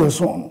aduoso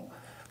no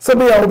sɛ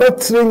bɛ yɛ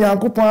wɔbɛtere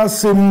Nyankopɔn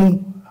asɛm mu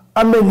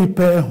ama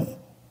nipa ɛho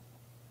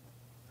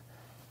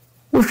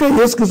wohwɛ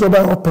Yesu Kristo ba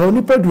ɔpɛ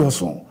nipa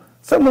aduoso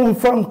sɛ mo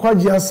mfa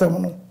nkwagye asɛm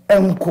no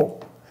ɛnkɔ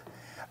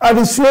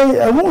adesua yi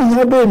ɛho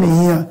hia bɛɛ ne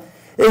hia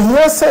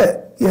ehia sɛ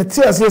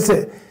yɛte aseɛ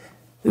sɛ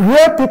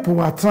real people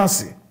atena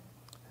ase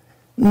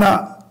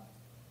na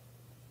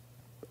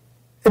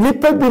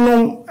nipa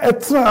binom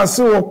ɛtena ase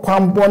wɔ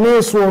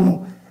kwambɔne so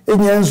no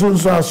enya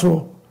nso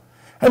aso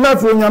ɛna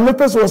afei Nyame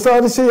pɛ sɛ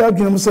ɔsaa de hyɛ yɛ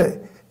adwene mu sɛ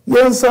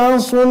yɛnsa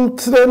nso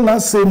ntere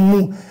n'asɛm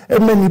mu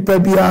ɛma nipa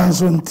biara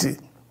nso nte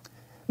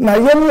na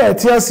yɛn yɛ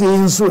te ase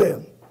nso ɛ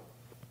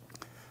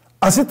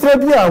asetra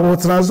bi a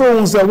wɔtena so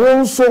wɔn sɛ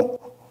wɔn nso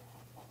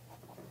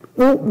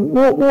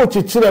wo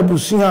kyekyere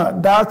abusua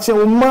daakye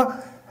wo ma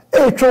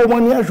etwa wo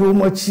mani ahwe wo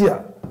machi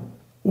a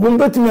wo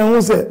betumi ho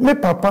sɛ me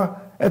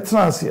papa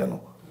etena ase no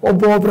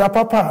obra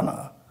papa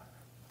na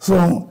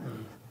so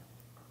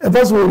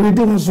ebas wo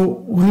reading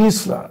so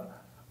Isra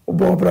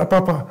obra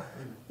papa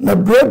na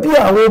brebi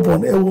a wo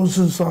bon e wo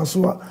nso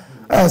aso a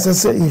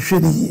asese ihwe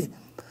ni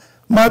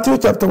Matthew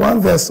chapter 1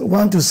 verse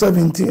 1 to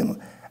 17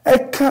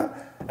 eka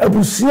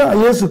abusua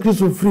Yesu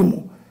Kristo firi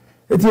mu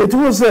eti etu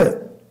sɛ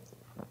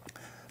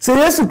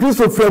Yesu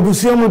Kristo firi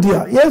abusua mu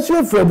dia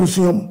Yesu firi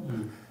abusua mu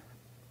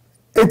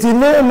eti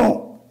ne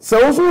no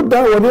sɛ wo so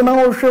da wo de na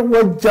wo hwɛ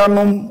wo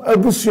gyanom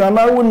abusua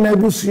na wo na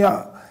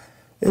abusua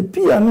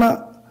ebi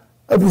ana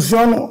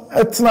abusua no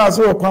etena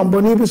ase wo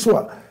kwambɔne bi so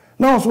a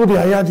na wo so de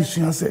aya de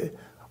sua sɛ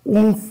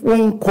won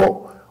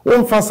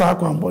fa sa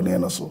kwambɔne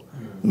no so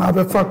na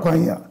abefa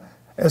kwan ya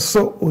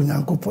eso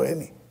onyankopɔ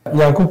ani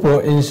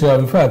Yankopɔ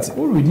in fact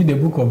we read the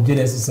book of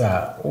Genesis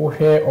we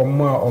hear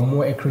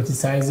omo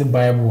criticize the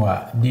Bible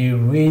they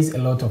raise a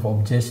lot of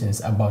objections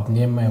about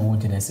Nehemiah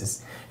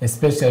Genesis,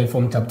 especially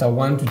from chapter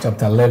 1 to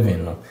chapter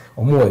 11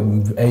 omo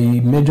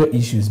major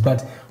issues,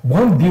 but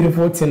one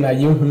beautiful thing that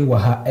you who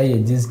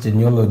this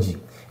genealogy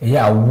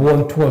yeah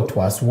want to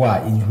us why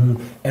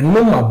and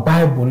no my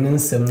Bible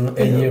nsem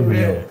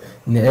real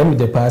na em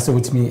the pastor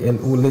with me and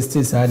all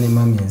listed any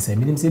mama and say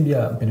me say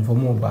bia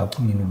perform about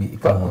me no be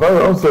but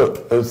also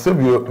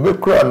sebio me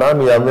kura na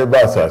me ya me ba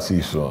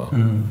asasi so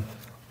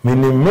me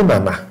ni me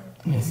nana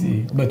yes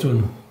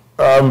beton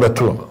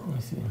beton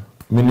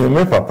me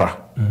me papa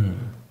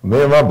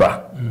me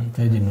maba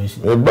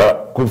e ba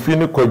kofi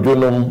ni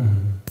kwadwonom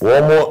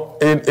wo mo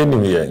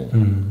enimi yen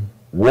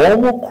wo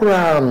mo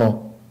kura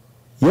no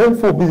yen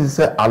fo bi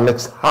say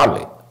Alex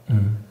Haley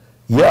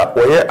ya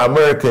oye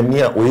American ni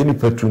a oye ni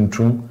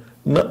petuntum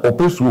na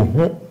opesu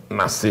ho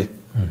nase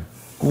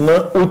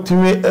na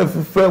otimi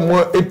efe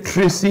mo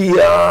etresi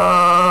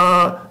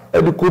ya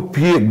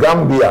edikopie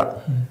Gambia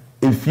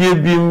efie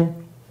bim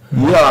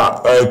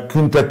ya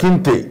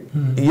kintakinte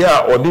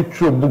ya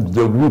oditro book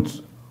the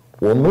roots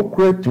wono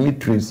create me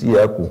tresi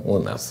ya ko ho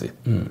nase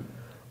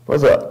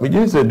pasa me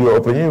just say the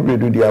opinion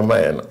redo the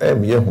amaye no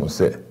em ye hu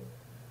say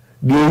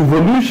the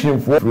evolution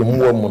from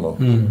woman no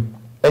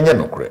enye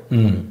no kre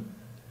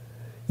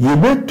ye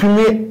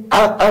betumi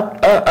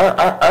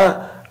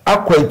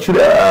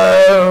akwachira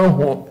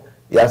ho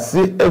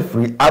yase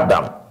every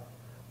Adam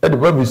e de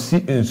ba si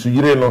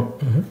nsuyire no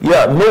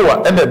ya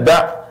Noah e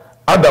da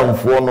Adam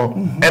fo no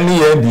ene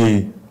ye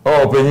die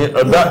o penyi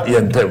da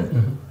ye ntem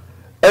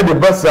e de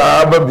ba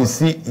sa ba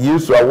si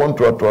Yesu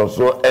awonto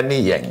so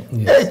ene yen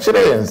e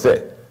kire yen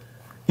se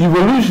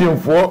evolution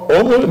for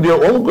almost the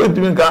only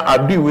thing can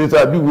adu we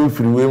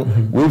free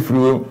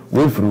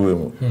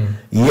we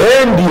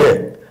yen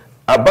die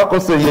abako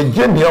say ye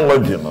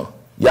genealogy no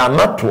ya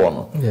nato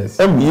no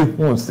em ye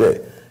hu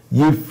say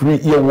ye free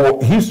ye wo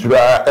history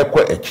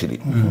ekwa ekiri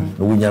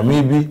no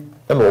wunyame bi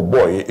na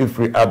oboy e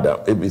free Adam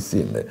e be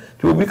seen there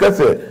to be ka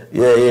say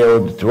ye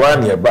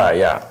twan ye ba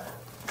ya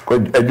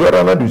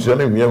ejora na du so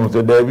na mi hu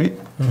say David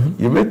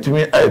ye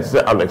betumi I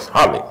say Alex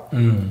Haley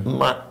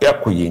ma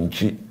yakoye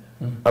nchi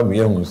am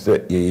ye hu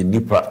say ye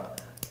nipa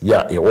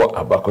ya ewo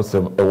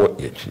abakosem ewo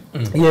yechi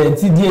ye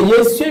nti die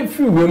yesu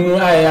free we mu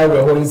aya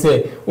we ho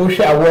nse o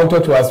hwe awonto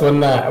to aso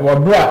na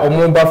wabra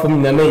omomba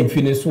fom na na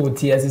ifine so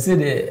tie se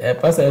de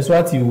pastor so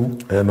ati wo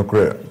no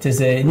kra te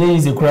se nye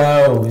ize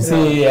kra o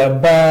se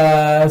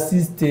aba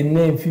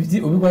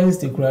 6950 obi kwa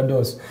 60 kra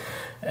dos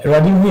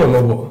radi hu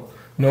emobo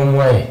no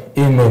mwai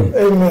amen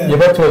ye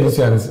beto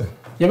edition so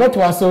ye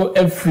beto aso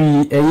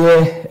every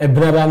eye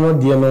ebrada no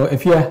de no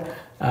afia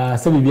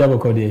so bibia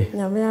bokode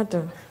nyame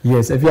ado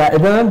yes if you are e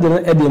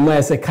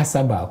ma say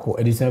kasa baako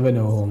edition be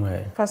na ho ma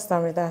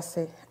pastor me da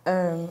say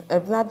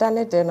ebnada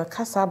ne de no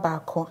kasa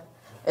baako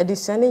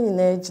edition ni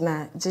nyina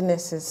gina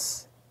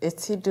Genesis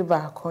eti du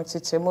baako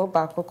chichemo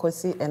baako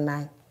kosi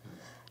enan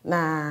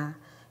na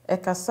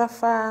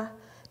ekasafa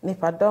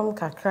nipadom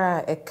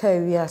kakra eka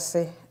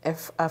wiase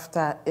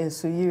after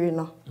ensuyiri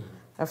no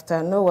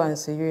after Noah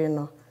ensuyiri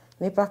no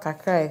nipa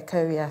kakra eka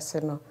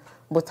wiase no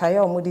botaye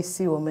omudi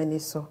si wo mani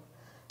so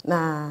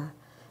na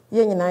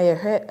ye nyina ye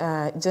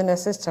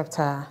Genesis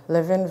chapter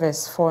 11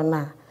 verse 4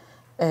 na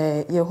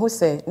ye hu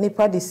se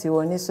nipa disi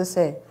woni so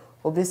se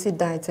obesi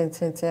dan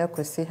tententen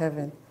akosi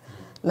heaven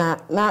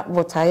na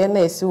botaye na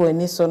esi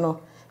woni so no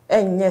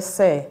enye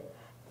se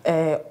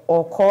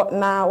okọ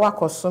na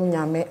wakosom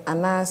nyame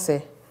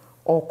anase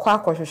okọ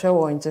akohwehwe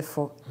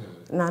wonjefo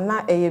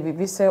na eye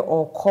bibi se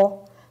okọ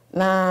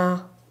na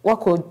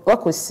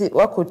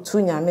wakotu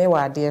nyame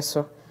wade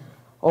so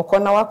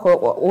okona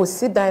wako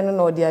osidan no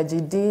na odi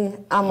agidi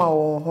ama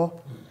wo ho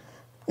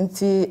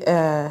nti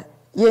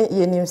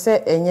ye nim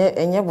se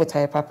enye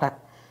botaye papa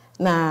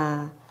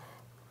na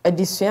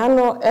adisua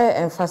no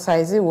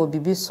emphasize wo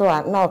bibi so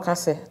na oka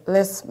se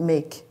let's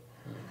make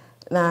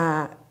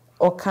na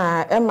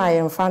oka ema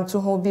ye mfanto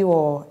ho bi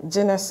wo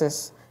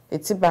Genesis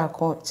eti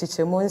baako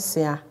chichemo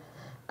nsia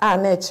a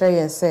na ekire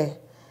yen se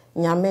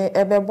nyame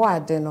ebebo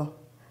ade no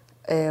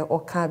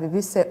oka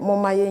bibi se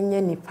moma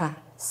yenye nipa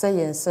se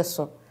yen se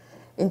so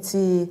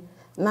nti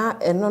na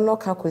eno no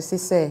ka kosi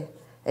se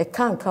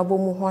eka nka bo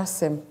mu ho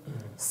asem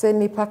se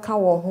nipa ka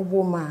wo ho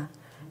bo ma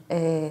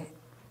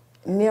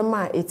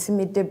niema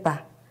etimi de ba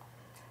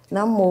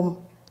na mom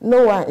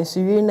Noah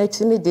nsuri na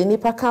chini de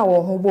nipa ka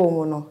wo ho bo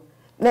mu no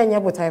na enye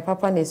botai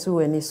papa na esu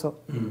wani so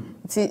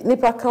nti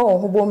nipa ka wo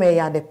ho bo ma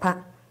ya de pa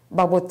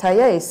ba botai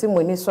ya esi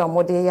moni so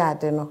amode ya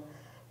de no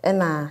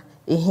na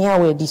ehia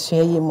we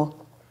disua yi mo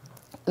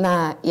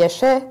na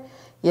yehwe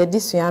ye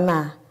disua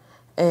na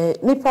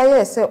nipa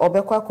ye se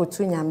obekwa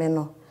kotu nyame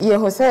no ye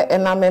ho se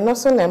ename no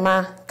so na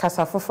ma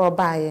kasa foforo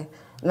baaye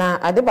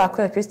na ade ba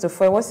kwa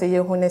Christopher wo se ye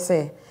hu ne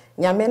se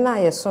nyame na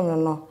ye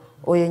som no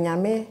oye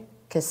nyame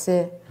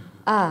kese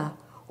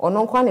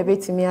ono nkwa na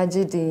betimi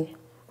agidi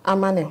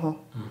ama ne ho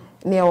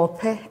ne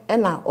ope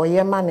na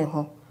oye ma ne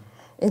ho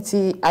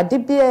nti ade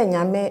bia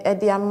nyame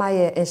ede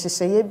amaye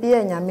enhyehyeye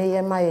bia nyame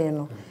ye maye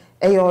no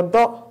eye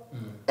odo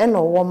na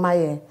wo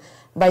maye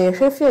ba ye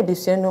hwefi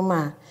edisua no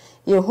ma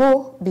ye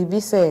ho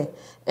bibi se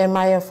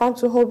maye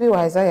fanto ho bi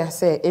wa Isaiah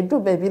se edu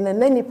baby na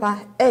nipa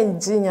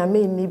enji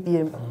nyame ni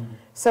biem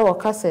se wo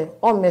ka se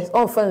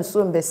on fa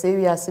nso mbese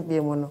wi ase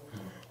biem no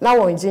na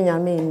won ji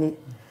nyame ni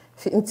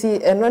nti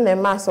eno na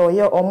ma so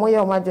ye omoye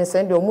omadwen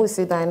se ndi omu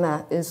si dan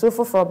na nso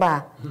foforo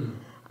ba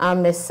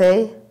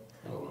amesei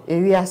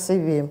ewi ase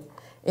biem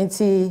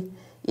nti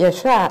ye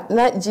hwa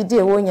na gidi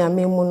ewo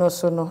nyame mu no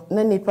so no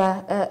na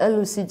nipa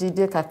elusi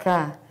gidi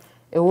kakra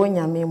ewo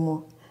nyame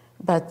mu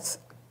but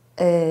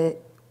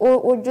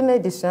o dwuna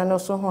edisua no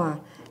so ho a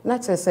na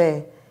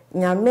chese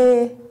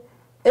nyame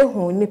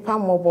ehu nipa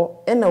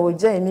mobo na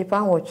ogya nipa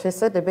ho twe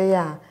se de be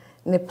ya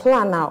ne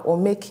plan a o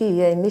make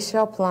ye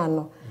initial plan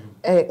no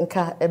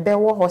nka ebe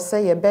wo ho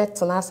se ye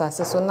betena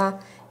asase so na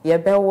ye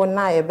be wo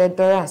na ye be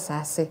dore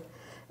asase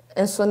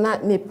enso na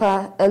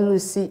nipa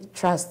elusi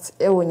trust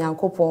ewo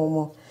nyankopon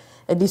mu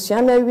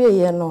edisua na wie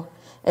ye no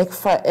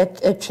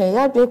etwen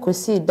ya dwe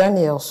kosi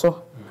Daniel so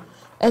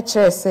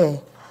kire se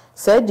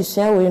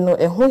edisua we no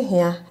eho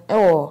hia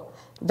ewo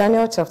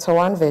Daniel chapter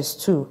 1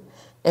 verse 2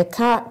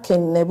 eka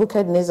King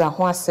Nebuchadnezzar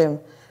ho asem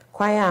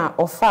kwan a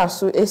ofa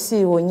so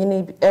esi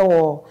wonyini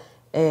ewo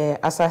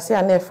asase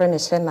a na efre ne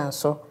hyena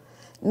so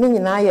ni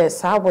nyina ye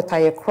saabota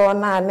ye kro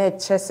na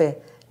echese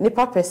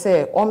nipa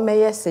pese o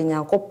meye se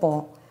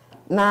nyankopon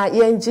na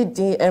ye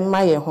ngidi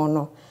emma ye ho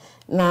no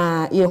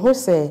na ye hu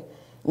se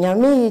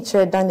nyame yi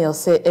kire Daniel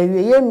se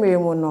ewiye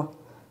mremu no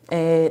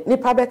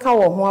nipa beka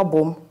wo ho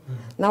abom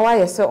na wa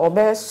ye se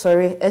obe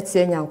sori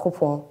etie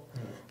nyankopon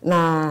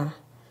na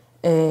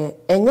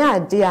enya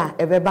ade a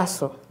ebeba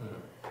so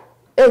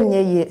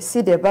enye ye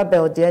si de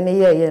Babel de ne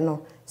ye no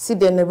si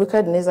de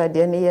Nebuchadnezzar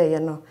de ne ye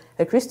no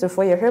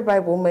Christopher ye her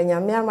Bible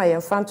manyame ama ye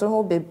fanto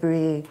ho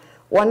bebre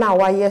wona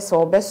wa ye se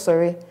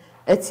obesori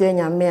etie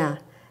nyame a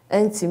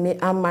entimi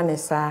ama ne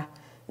saa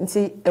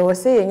nti ewo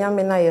se ye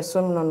nyame na ye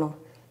som no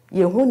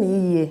ye hu ne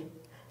yiye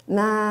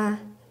na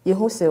ye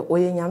hu se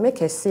oye nyame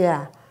kese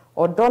a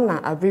odo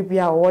na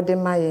abribia wo de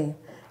maye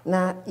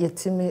na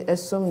yetimi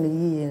esom ne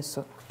yiye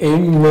so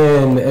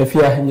amen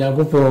efia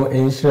nyankopon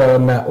enhira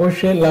na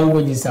ohwe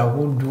languages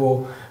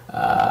ahodo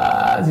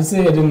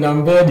say the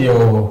number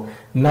dio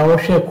na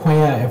wohwe kwan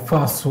a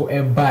efa so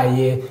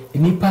ebaye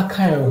nipa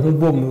kan ho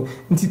bom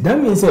nti that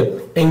means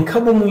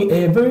enkabo mu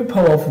very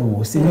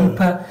powerful se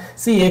nipa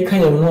se ye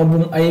kan ho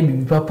bom aye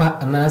bibi papa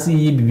ana se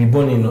ye bibi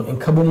boni no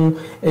enkabo mu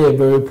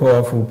very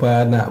powerful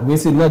pa na we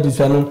say na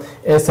disua no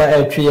esa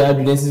etwe ya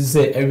adwene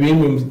se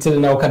ewiem till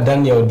na ka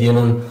Daniel die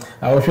no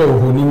wohwe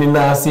ohoni ni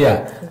na ase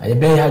a aye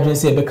ben ya adwene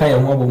se e be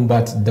kan ho bom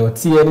but the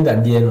tie ni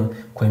that die no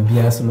kwan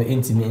bia so no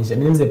entimi nche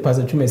means the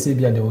pastor tweme se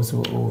bia de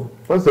also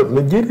so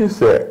me gidi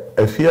se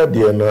afia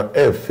de na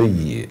efe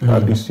yi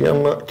adusua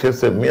na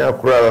chese mi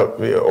akura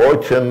o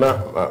chena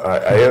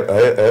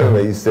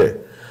na ise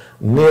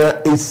ne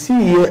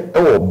esiye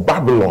ewo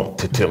Babylon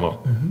tete no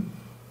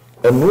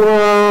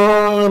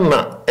eno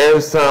na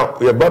esa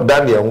ye ba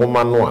Daniel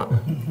ngoma no a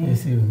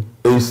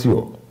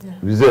esio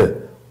bize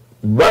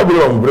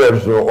Babylon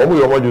bread so omo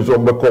yo moju so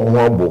mbe kom ho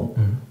abom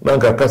na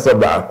nka kasa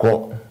ba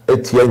akọ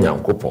etie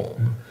nyankopon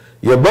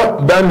ye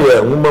ba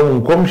Daniel ngoma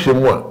nkom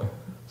hyemu a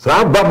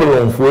sa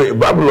Babylon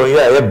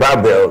ya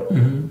Babel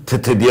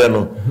tete de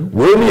no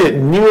we ni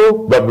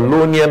new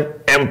Babylonian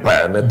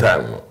empire na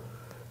time no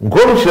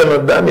ngomshe no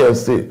Daniel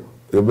say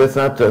e be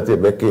sa trate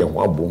be ke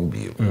ho abom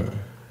bio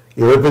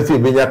e we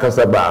pese be nya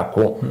kasa ba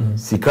akọ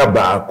sika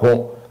ba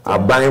akọ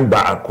aban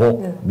ba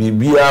akọ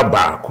bibia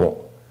ba akọ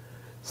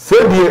se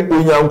de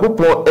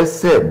onyankopon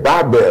ese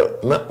Babel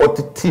na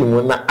otiti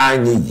mu na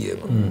anye yie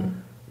no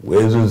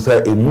wezu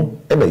sa enu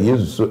na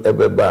Yesu so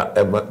ebeba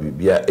ema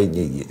bibia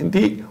enye yie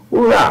nti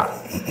ura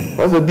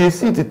was the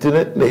city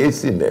na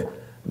esi ne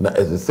na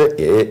ezese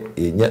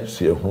enya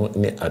suehu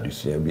ne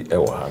adusua bi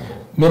ewo ha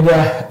no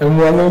meda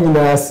emwano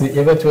nyina ase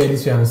yebeto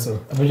edisua so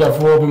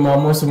abujafo bi ma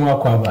mo so mu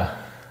akwaba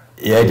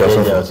ye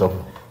ja so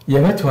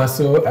yebeto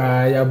aso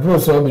ya bro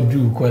so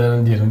obedu kwala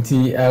no die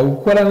nti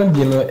ukwala no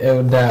die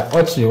no da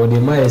ochi o de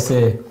mai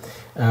se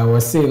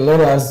was say let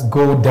us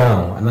go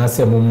down and I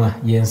say mama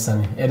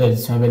yensane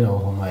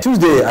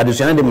Tuesday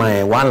addition de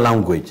my one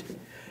language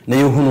na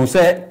you hunu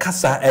say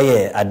kasa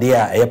eye ade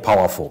a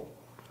powerful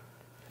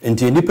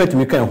enti nipa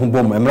tumi kan ho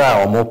bom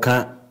emra omo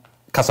ka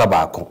kasa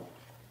baako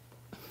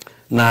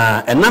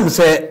na enam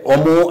say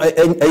omo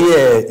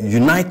eye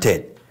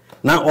united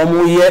na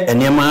omo ye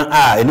enema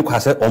a eni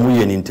kwase omo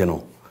ye ninte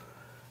no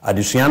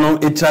addition no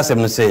etrasem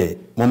no say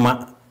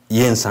mama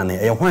yensane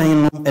eye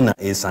hwan no na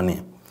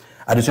esane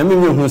addition me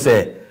hunu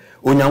say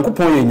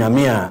onyankopon ye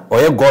nyame a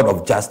oye God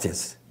of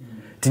justice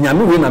ti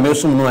nyame we na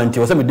mesum no anti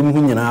wo say medim hu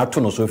nyina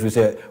ato no so fi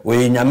say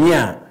oye nyame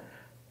a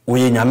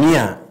oye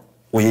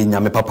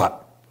nyame papa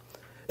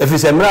efi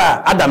say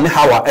mra Adam ne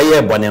Hawa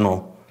eye bone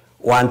no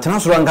wan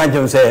transfer nka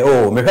jem say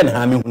oh me hwe ne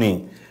ha me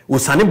huni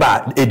usane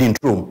ba edin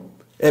trom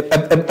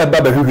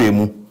eba ba hwehwe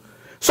mu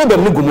so be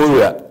mu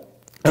Gomorrah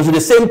and so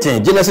the same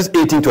thing Genesis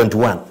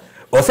 18:21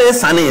 o say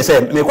sane say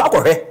me kwa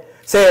kohwe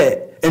say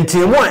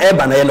entiemu a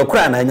eba na ye no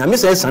kra na nyame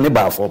say sane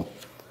ba afom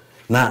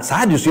na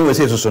saa adisuye we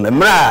say so na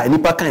mra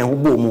nipa kan ho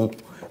bo mu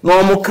no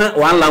omo kan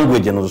one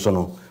language no so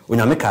no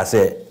onyame ka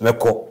say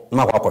meko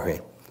na kwa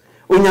kohwe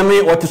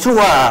onyame otiso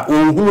a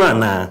ohunu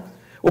ana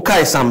o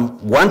kai Psalm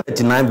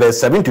 139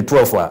 verse 7 to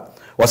 12 a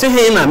wo say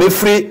he na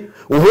mefri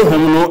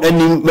ohohom no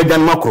anim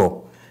medwan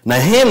makro na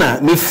he na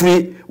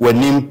mefri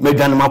wanim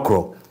medwan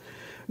makro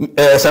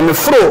sa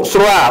mefro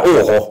soro a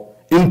wo ho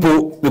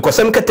impo because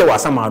sem kete wa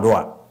samado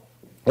a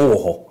wo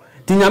ho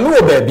ti nyame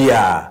wo ba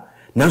bia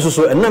nanso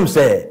so enam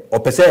say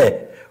opese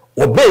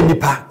oba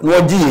nipa na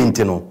ogi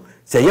yenti no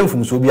say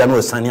yemfumso bia na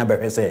osane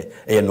abehwe say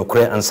eye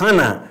nokre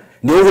ansana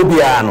ne wo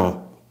bia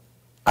no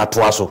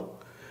atoaso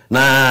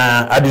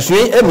na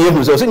adusue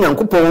emiehu say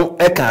nyankopon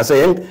eka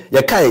say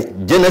ye kai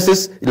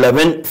Genesis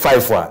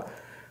 11:5 a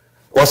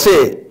o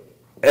say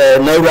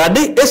na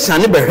urade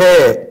esane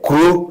behwe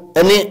kuro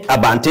ene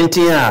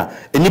abantenten a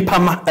enipa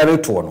ma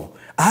ereto no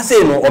a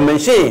say no o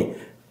mention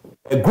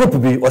a group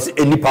bi o say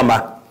enipa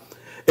ma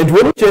and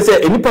when you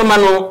say enipa ma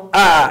no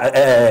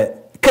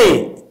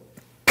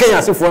Ken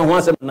asifo ho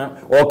asem na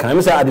o kan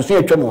me say adesua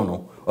atwam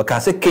no o ka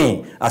say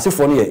Ken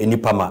asifo no ye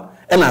enipa ma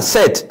and a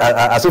set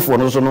asifo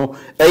no so no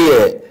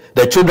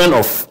the children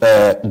of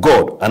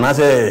God and I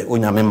say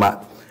onyame ma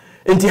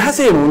enti ha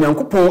say no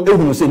nyankopon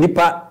ehunu say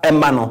nipa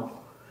emma no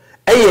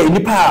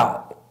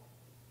enipa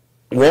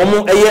wo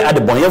mo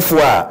adebonyefo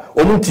a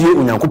o mu tie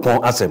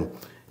onyankopon asem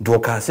do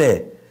ka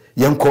say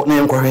yenko na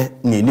yenkohwe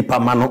ne nipa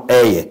ma no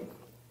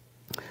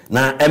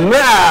na emre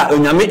a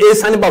onyame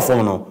esane ba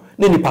fom no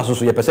ne nipa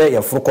so ye pese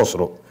ye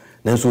frokosoro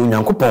nanso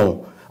onyankopon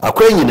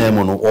akwa nyina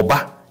mu no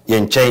oba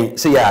ye nchen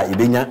se ya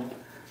ibenya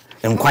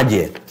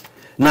enkwaje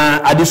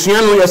na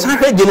adesua no ye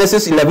sanhwe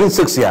Genesis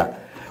 11:6 ya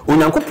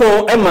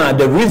onyankopon ema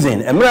the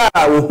reason emre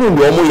a ohun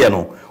de omo ye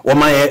no o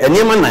ma ye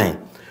enema nan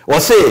o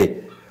se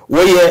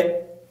wo ye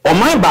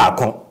oman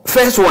baako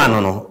first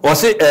one no o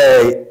se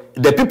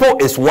the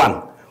people is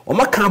one o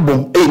ma ka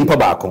bom nipa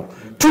baako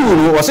two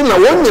no o se na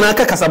won nyina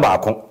ka kasa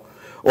baako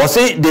or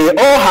say they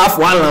all have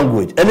one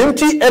language and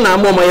empty and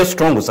I'm more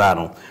strong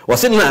sano or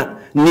say na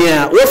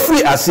near we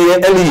free as here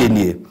early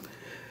near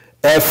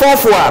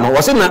fourth one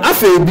or say na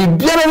afe be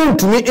biara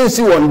to me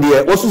insi one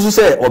there also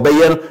say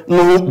obey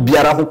no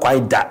biara ho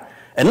quite that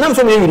and now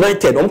so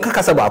united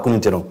kakasa ba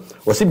kunti no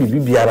or say be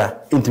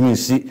biara intimi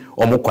si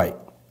omo kwai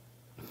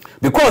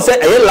because say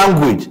a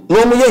language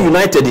no mo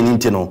united in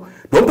intino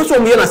don't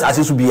person me na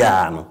asase su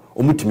biara no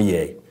omutimi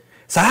ye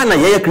sa na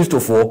ye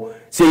Christopher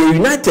say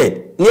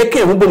united ne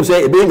ke ho bom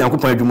say ebe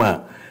nyankopon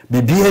adwuma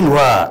bibia ni ho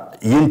a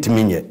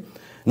yentimi nye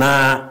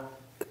na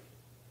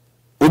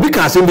obi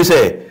kan asem bi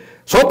say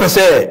so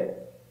person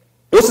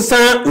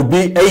osisa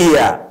obi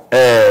ehia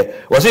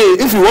was say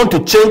if you want to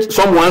change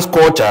someone's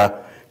culture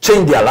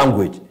change their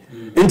language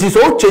it is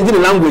so changing the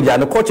language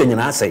and the culture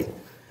nyina say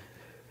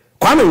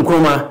Kwame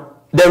Nkrumah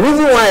the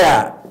reason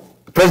why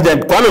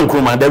President Kwame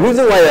Nkrumah the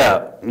reason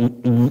why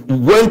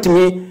went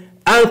me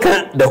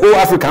anchor the whole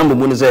African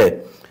movement say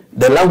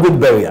the language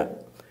barrier.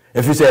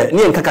 If you say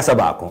ni enka kasa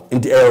baako,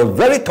 it was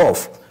very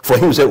tough for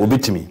him to say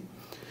obitimi.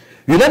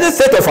 United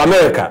States of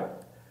America,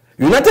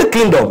 United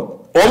Kingdom,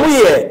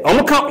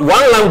 omu ka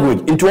one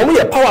language into omu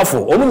ye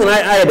powerful. Omu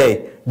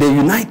nyina they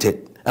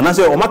united. And I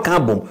say omu ka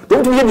bom.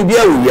 Don't you hear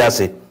bibia we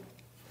say.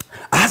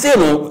 I say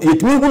no,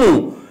 yetimi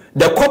hunu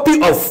the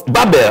copy of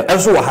Babel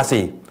also wa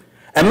say.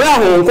 Emra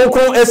ho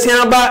nkonkron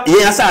asian ba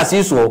ye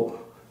asase so.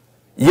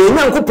 Ye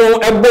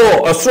nyankopon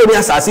ebo osoro ni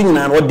asase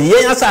nyina no de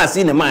ye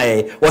asase ne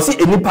mae wo se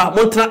enipa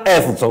montra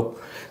earth so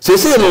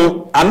se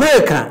no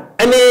America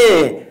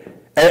ene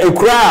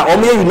ekura o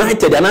me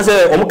united ana se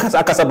o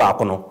kasa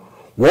baako no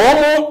wo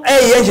mo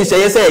ye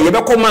hihye se ye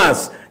be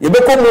commerce ye be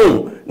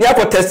komu ni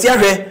akotesi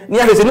ahwe ni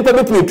ahwe se nipa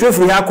betumi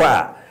trefuru ha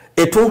kwa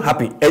eto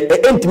happy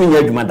entimi nya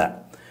adwuma da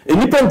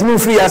enipa ntimi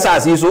free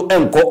asase so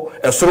enko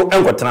esoro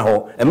enkotena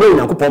ho emre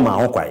nyankopon ma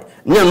ho kwai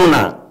ni anu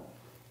na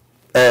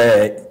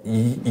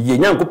ye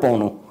nyankopon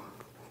no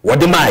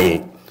wode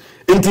maaye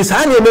enti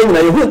saa ne me nyina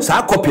ye hu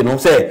saa copy no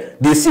say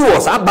they see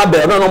was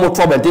Babel no mo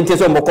trouble enti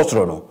say mo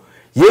kosoro no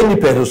ye ni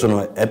pe so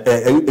no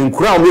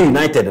enkura o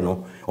united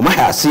no o ma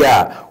ha ase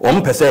a o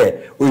mpe se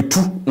otu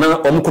na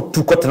o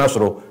mkotu kotena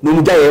soro no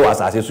mu jaye wa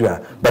asase so ya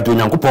but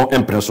onyankopon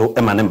empre so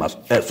e ma ne mas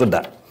so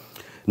da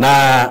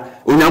na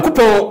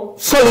onyankopon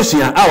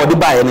solution a odi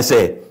ba ye ne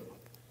se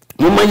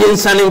mumma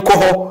yensane nko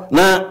ho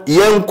na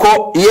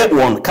yenko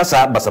ye won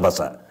kasa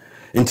basabasa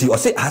nti o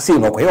se ase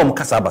no ko ye o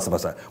kasa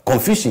basabasa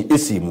confusion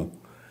esi mu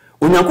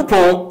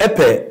onyankopon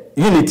epe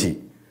unity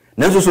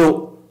nanso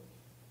so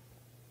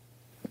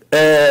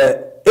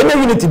ebe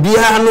unity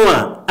bia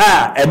no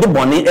a ede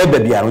bone ebe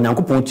bia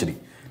onyankopon chiri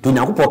to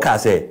onyankopon ka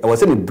se e wo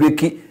se me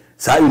break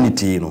sa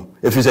unity no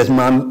if you say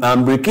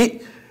man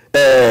break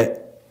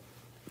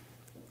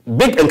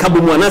big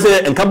enkabomu na se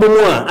enkabomu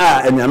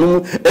a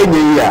enyanum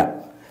enyi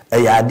a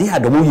ya ade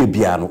adomu ye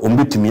bia no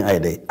ombetumi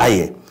ayede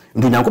aye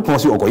ndo onyankopon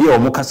se okoye o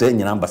mo ka se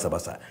nyina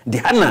basabasa de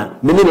hana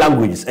many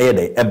languages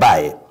ayede e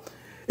baaye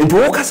nti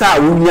wo ka sa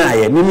wo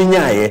nyaaye mimi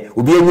nyaaye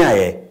obi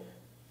nyaaye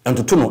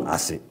entoto no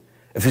ase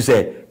if you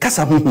say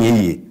kasa ho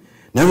hiye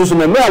na so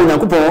na me a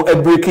onyankopon e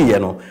break ye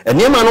no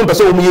enema no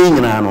pese wo mu ye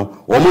nyina no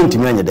wo mo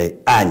ntimi anyede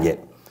anye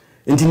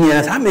nti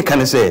nia sa me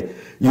kan say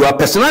your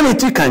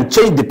personality can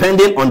change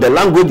depending on the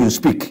language you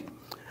speak.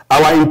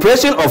 Our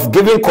impression of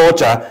given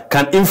culture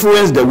can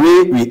influence the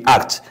way we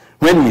act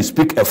when we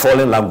speak a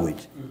foreign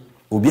language.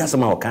 Obi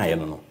asama o kan ye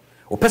no.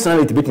 O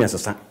personality bit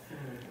nesesa.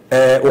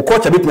 O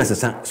culture bit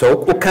nesesa. So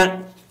o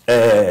kan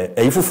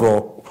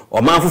ayifufro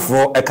o man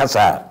fufro e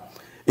kasa.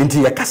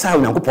 Nti ye kasa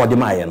onyankopon de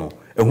ma ye no.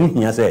 Ehu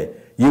hia se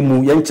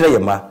yemu ye nkyere ye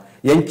ma,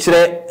 ye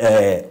nkyere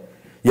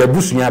ya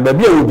busunya ba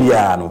bia obi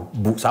a no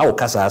bu sa o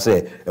kasa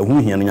se ehu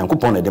hia no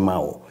onyankopon na de ma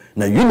wo.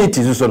 Na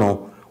unity so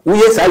no wo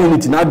yes a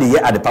unity na de ye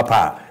ade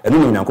papa eno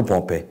no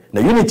onyankopon pe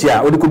na unity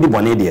a odi kodi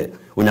bone de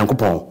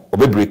onyankopon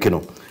obe break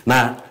no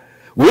na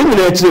we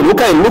nyina akire wo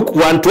kan Luke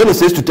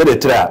 1:26 to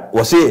 33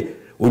 wo se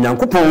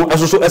onyankopon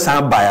asoso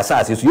esan ba ya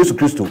sa so Yesu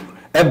Kristo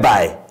e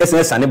bai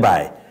esane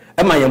bai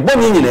e ma ye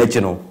bone nyina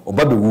akire no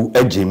oba be wu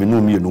agemi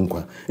no mi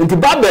nkwa nti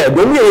baba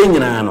do mi ye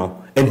nyina no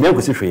enti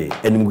yankosi hwe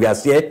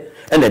animguase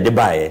e na de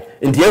bai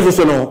enti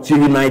yeso no si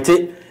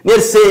unite ne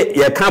se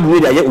ye ka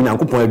bu ya ye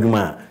onyankopon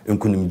adwuma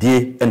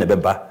nkunimdie e na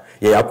beba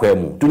ye yakwa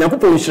mu to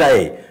onyankopon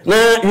hirae na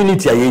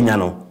unity a ye nya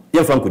no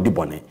ye fa nkodi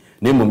bone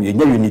na mom ye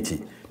nya unity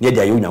ne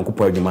dia ye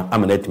onyankopon adwuma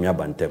amana atimi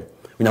abantem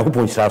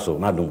onyankopon hira so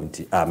na dom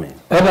nti amen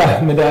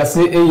eda me da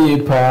se eye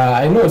pa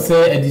I know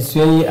say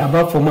edisuan yi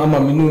abafom ama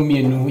menu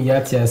mienu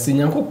ya ti ase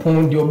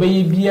onyankopon de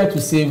obeye bia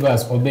to save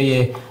us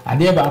obeye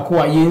ade ba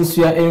ko a ye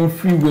nsua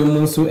enfree we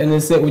mu so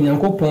ene se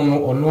onyankopon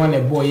no ono na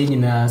ebo ye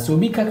nyina so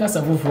bi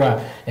kakasa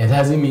foforo it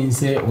doesn't mean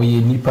say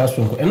oye nipa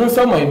sonko eno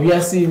so ma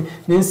biase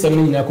ne nsem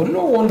nyina ko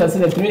no wonder say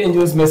the three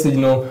angels message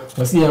no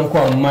was yanko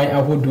amman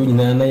ahodo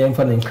nyina na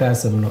yemfa ne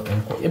nkasem no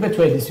enko ye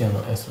beto edisuan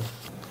no eso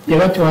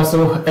yebato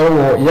aso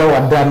ewo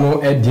yawada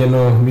no edie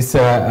no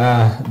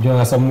bisa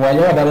Jonas amwa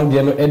yawada no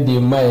die no edie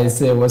ma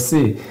se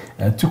wose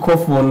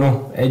tukofo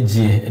no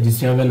egie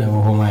edisuan be na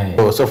wo ho mai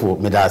o sofo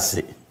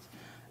medase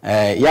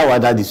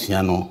yawada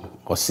disuan no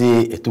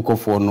wose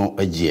tukofo no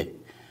egie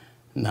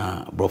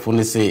na brofo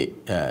ne say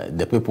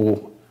the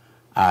people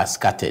are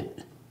scattered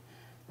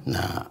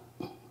na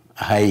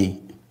hai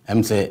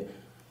say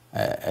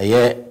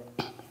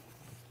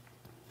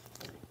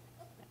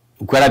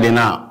kwara de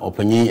na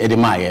opanyi ede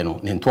maaye no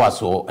ne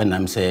ntoaso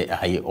enam se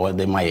ahaye o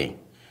de maaye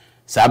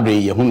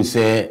sabre ye hunu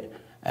se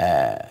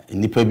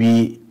nipa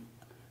bi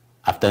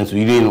after so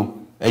yire no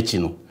echi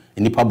no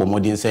nipa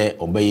bomodin se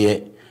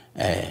obeye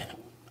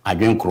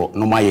adwenkro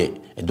no maaye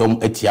edom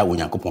atia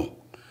onyankopon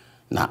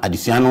na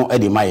adesua no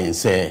ede maaye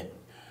se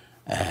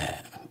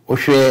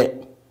ohwe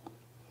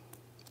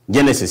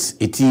Genesis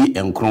eti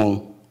enkron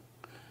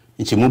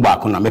nchemu ba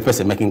ko na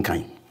mepese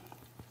mekenkan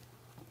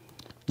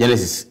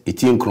Genesis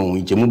 18 kron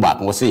nchemu ba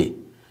ko se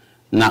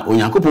na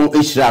onyankopon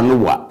ehira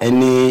no wa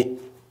ene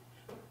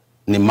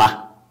ne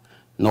ma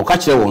na o ka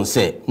kire won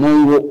se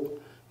monwo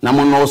na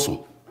monoso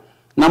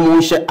na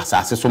monhye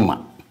asase so ma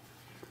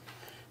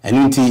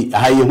enunti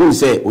ahaye hu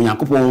se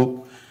onyankopon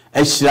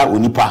ehira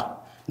onipa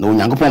na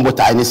onyankopon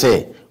botae ne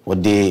se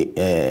ode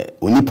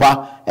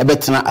onipa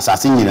ebetena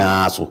asase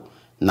nyina so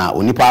na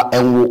onipa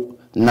enwo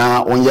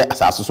na onye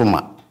asase so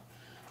ma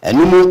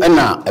enumu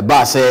ena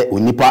eba se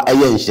onipa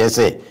eye nhye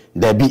se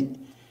dabi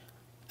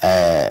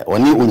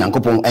oni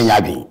onyankopon enya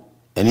adwen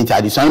eni ti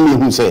adisuan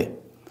me hu se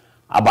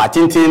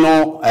abatenten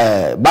no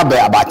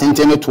baba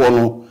abatenten no to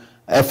no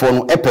efo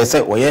no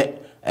epese oye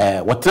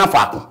wotena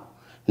faako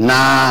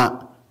na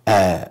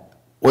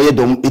oye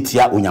dom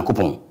etia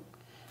onyankopon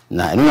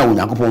na enu na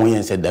onyankopon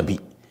yen se dabi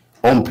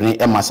ompene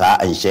emasa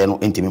anhye no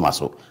entimi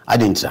maso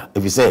adentra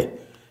efise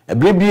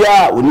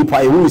ebribia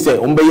onipa ehu se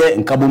ombeye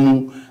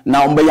nkabomu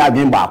na ombeye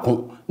adwen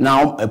baako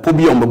na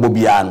pobi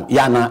ombobia no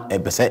ya na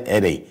ebese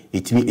ere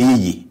etimi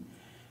eyi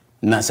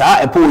na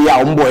saa epo ya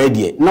ombo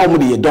edie na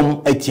omde ye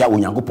dom atia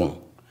onyankopon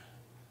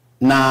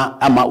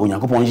na ama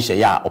onyankopon hye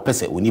ya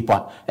opese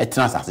onipa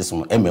etena asase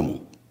so ememu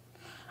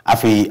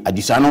afi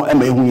adisa no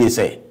ema ehu ye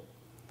se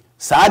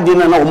saa de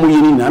na omo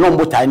ye ni na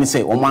ombo tai ni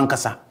se omo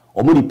ankasa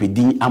omo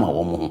dipedin ama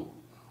omo ho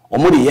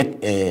omo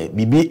de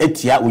bibi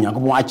etia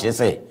onyankopon a kire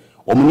se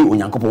omo ni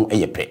onyankopon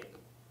eyepe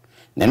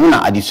na no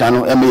na adisua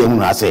no eme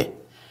yehunu ase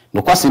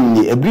no kwasem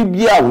ni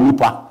ebribia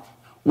onipa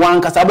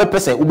wan kasa be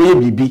pese ubeye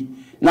bibi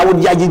na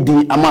wodi age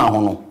din ama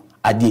ho no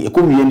ade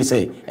ekowie ni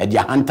se ede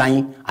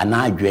ahantan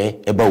ana adwe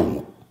eba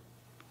wo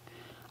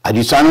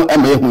adisua no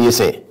eme yehunu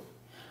yese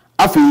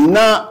afi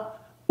na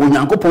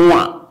onyankopon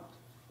a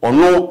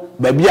ono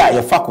babia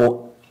ye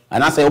fako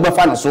ana se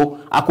obefa no so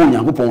akọ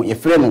onyankopon ye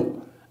frɛ no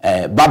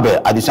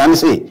Babel adisua no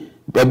se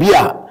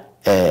babia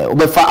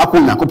obefa akọ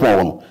onyankopon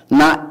wo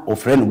na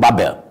ofrɛ no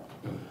Babel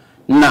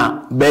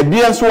na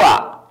babia so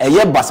a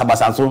eye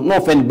basabasa so no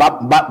offend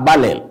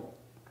Balel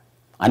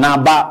ana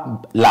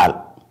Balal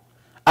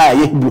a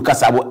ye Hebrew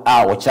kasabo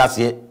a wo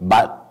kyase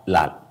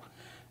Balal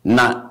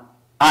na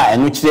a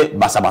eno kire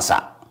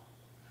basabasa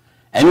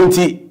eno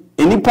nti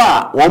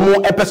enipa wo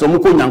mo epese mo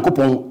ko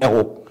nyankopon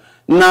eho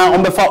na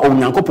ombefa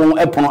onyankopon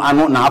epono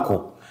ano na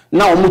akọ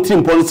na omo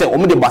timpon se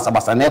omo de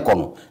basabasa na ekọ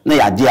no na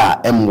yade a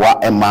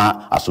emwa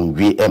ema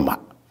asomdwe ema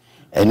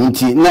eno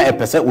nti na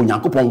epese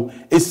onyankopon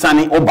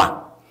esane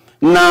oba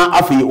na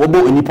afi obo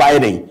enipa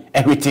eden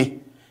ehwete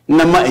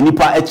na ma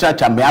enipa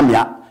echacha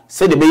meamia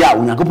se de be ya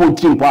onyankopon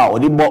timpo a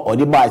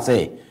odi ba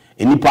se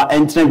enipa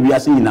entra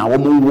wiase nyina wo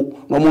mo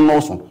no mo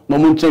noso no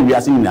mo ntra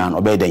wiase nyina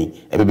no be den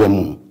ebebe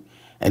mu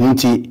eno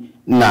nti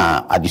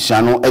na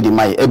adisua no edi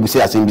mai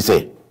ebuse asem bi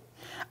se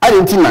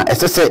adenti na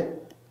esese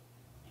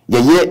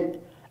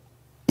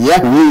ye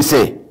hwe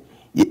se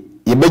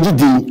ye beji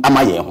din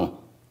ama ye ho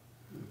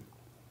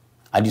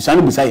adisua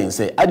no bisa yen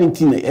se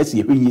adenti na ese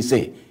ye hwe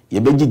se ye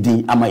beji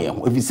din ama ye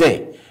ho efi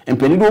se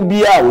empenido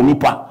bia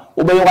onipa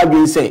obeye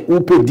wadwen se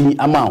upe din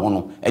ama ho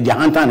no e de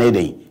hanta na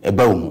eden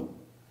eba wo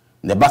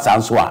ne basa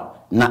nso a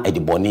na edi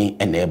bone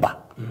e na eba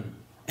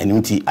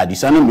enunti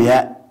adisua no me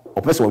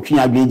opese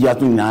otwenya adwen gi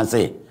ato nyina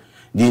se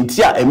di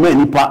ntia ema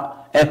nipa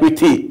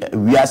ehwete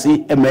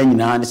wiase ema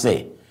nyina ne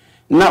se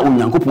na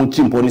onyankopon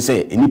timpo ne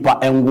se nipa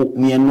enwo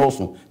ne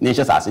enoso ne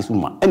hye sase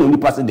suma ene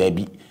nipa se da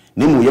bi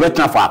ne mu ye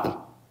betena faako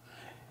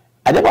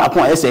ade ba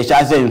ko a ese hye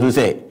ase nso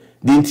se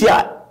di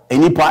ntia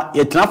enipa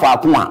ye tena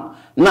faako a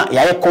na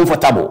ya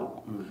comfortable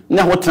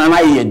na ho tena na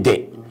ye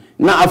de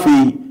na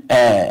afi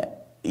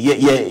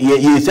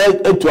ye se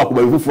etu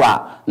akoba fufu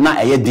a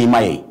na eye din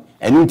maye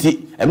enunti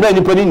emra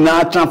nipa ni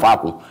na tena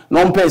faako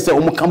na ompe se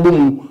omo kambo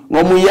mu na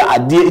omo ye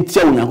ade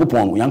etia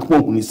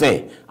onyankopon hunu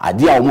se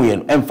ade a omo ye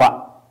no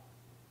emfa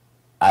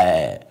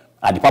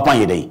ade papa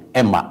ye dey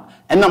emma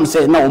enam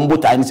se na omo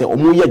bota ni se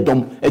omo ye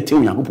dom etia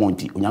onyankopon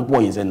ti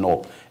onyankopon ye se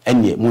no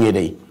ene mu ye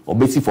dey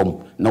obesi fom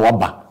na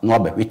waba na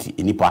wabahweti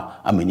enipa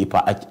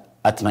amanipa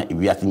atena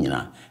ewiase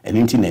nyina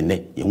enunti na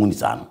ene ye hunu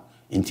sa no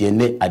enti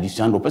ene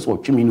adisua do pese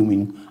otwemi no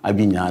minu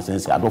abi nyina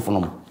sense adofo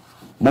no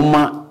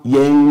momma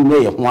ye ne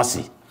ye ho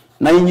ase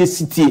na yenye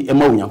city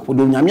ema onyankopon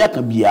do nyame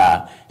aka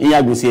bia enya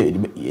adwese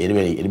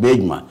ebe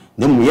adwuma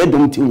na mu ye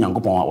dom ti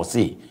onyankopon a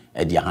ose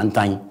e dia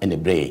hantan ene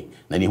bre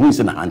na ne hu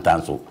se na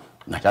hantan so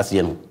na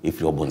hyase no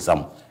efiri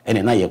obonsam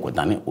ene na ye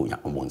kodane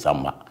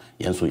onyankopon ba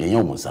yenso yenye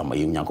obonsam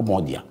ye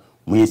onyankopon dia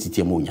mu ye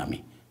city ema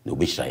onyame na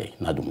obehira ye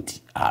na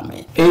domti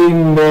amen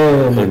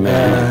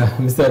amen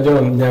Mr.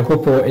 John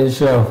nyankopon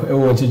insha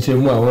ewo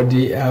chichemu a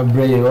wodi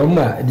abre o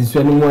ma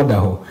disua no mu ada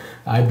ho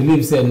I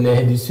believe say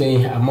na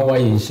disua amawa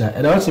insha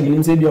and also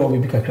mean say bia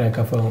obi kakra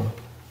kafa ho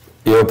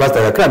yo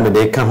pastor kakra me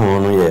dey ka ho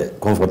no ye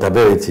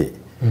comfortability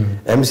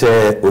em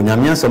say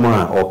onyame asem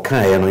a o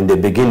kan ye no in the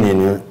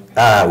beginning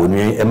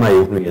onwe ema ye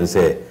hunu yen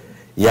say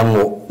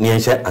yamo ne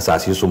ensha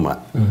asase so ma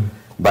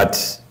but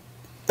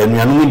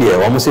enuanu de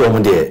o mo say o mo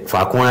de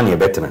fa ko an e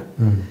betena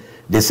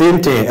the same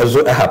thing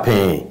ezo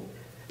happen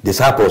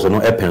disciples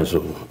no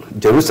epenso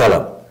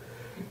Jerusalem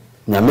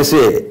nyame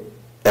say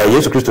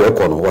Yesu Kristo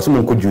ekono waso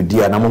monko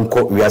Judea na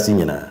monko wiase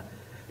nyina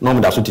no mo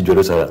da so ti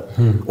Jerusalem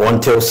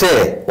until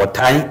say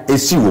otan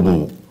esi wo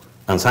mu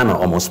ansa na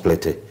almost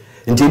split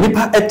nti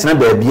nipa etena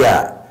ba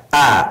bia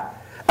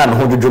na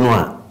ho dwodwo no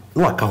a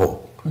no aka ho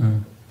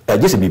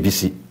just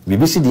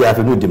BBC dia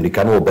afi no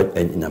demrika no oba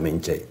nyame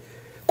nche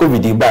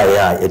covid ba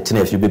ya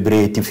etena fi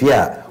bebre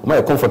tifia o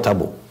ma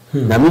comfortable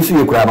na me fi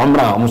ekura no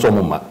mra o so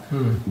mo ma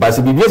ba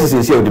se BBC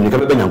sese o demrika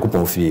be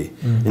nyankopon fie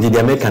nti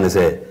dia make can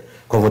say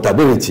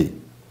comfortability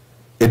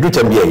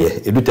edutem bia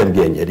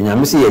nye de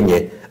nyame se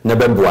yenye na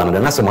bemboa no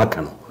na se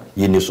maka no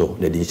yini so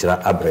na de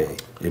nchira abre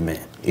amen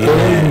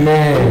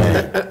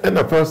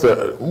and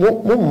pastor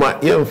mumma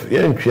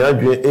yen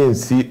twiadwe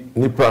ensi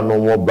nipa no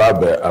wo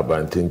Babel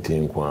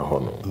abantintin kwa ho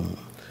no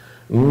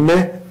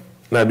me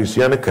na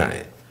dusua ne kan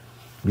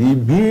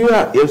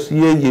bibia yesu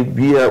ye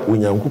bia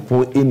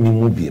onyankopon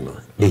enimu bi no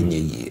enye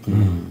ye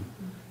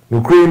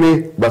nukuri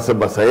ni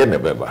basa ye ne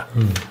beba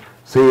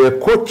say ye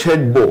ko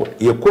church board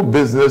ye ko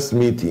business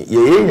meeting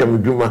ye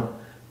nyamdwuma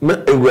na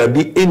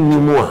awurade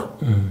enimu a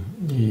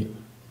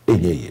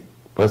enye ye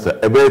pastor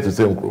ebe to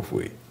say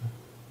nkrofo yi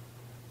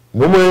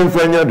momo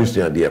enfanya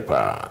dusua de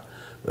pa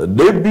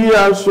de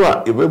bia so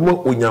a ebe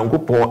mo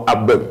onyankopon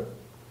abam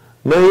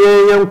na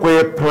ye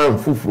nkoye plan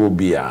fufuro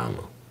bia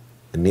no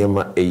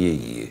niema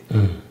eyeye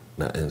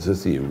na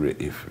ensese ewre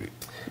efri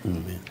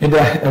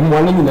Eda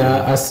mwana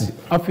na asi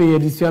afi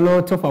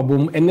edisiano tofa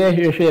bom ene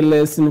hwehwe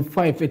lesson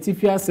 5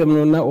 etifia asem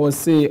no na o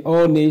say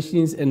all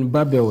nations and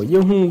Babel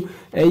yehu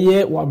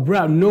eye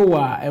wabra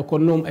Noah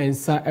econom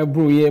ensa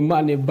ebroye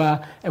ma ne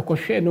ba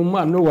ekohwe no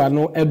ma Noah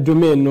no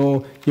edome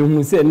no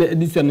yehu say na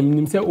edisiano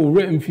nim say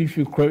owre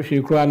mfifi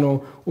hwekra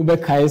no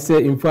ubekae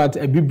say in fact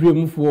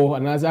abibremfo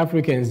and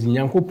Africans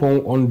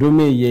nyankopon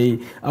ondome ye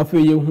afi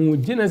yehu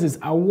Genesis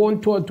I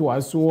want to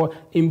aso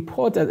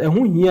important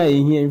ehu hia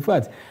in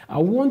fact I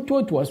want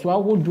to aso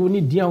awodo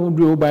ni dia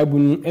awodo Bible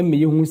no eme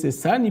yehu say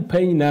sa ni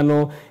panyina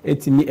no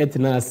etimi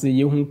etena se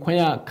yehu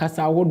kwan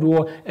kasa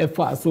awodo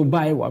efa so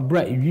bai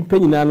wabra ewi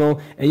panyina no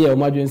eye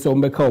omadwen se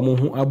ombeka omo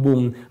ho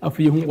abom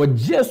afi yehu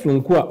wogye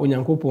sonko a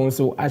onyankopon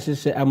so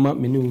ahyehye ama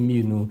mene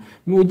omienu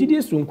me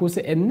ogidi sonko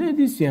se enne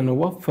disua no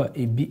wafa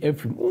ebi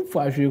afrim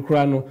umfa ahwe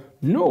kra no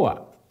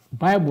Noah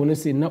Bible no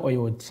say na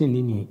oyo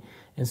tinini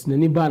enso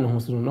nani ba no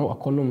so na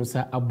wakonom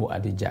sa abo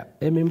adeja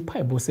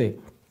emempa bo say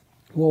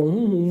wo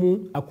huhumu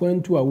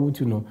akwantu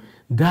awutu no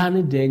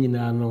daane de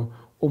nyina no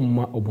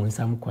omma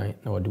obonsam kwan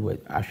na wode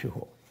ahwe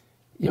ho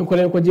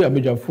yenkole kwaji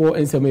abedwafo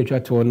ensem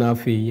etwato na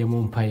afi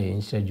yemompa ye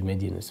nhya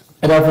dwumadi no so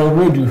eda from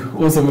Aidoo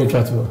onsem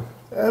etwato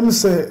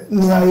say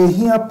nia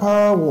ehia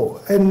pa wo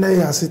enne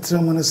ya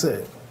setrem no say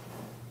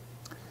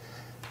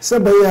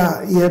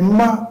sabaya ye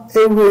ma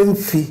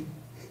ewenfi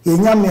ye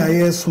nyame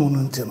ayeso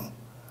no ntino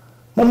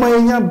mama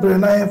yenya bre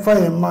na ye fa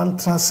ye man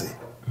trase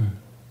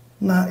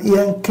na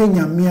yen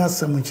Kenya mi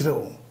asem kire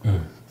wo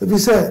ebi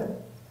say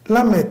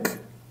Lamek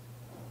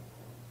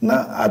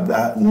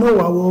na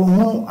Noah wo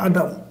hu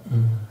Adam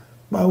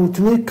ba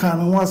utumi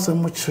kan wo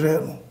asem kire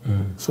no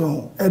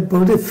so a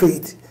body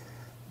faith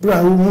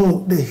bra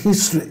who the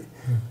history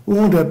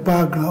who the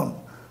background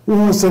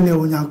who sene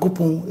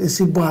onyankopon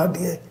esi bo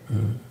ade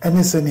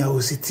ene sene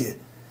awositie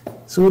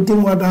so di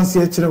mo dance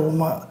ye kire wo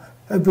ma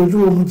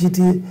abedu wo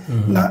mugidi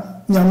na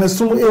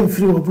nyamesom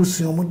emfiri wo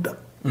busuo mu da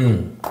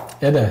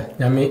Eda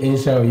nyame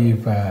insha yi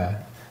pa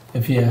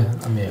afia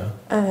ameo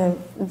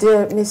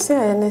de me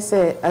say ne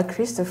say a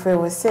Christopher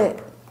was say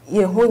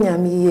ye ho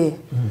nyame ye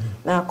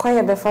na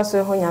kwaye be fa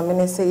so ho nyame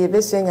ne say ye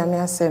besu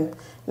nyame asem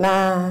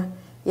na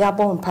ya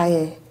bo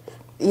mpaye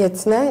ye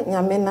tena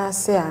nyame na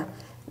say a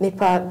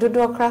nipa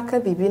dodo kraka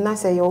bibi na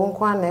say ye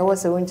wonko ana e wo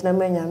say wongyina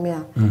ma nyame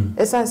a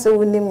esan say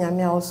wonim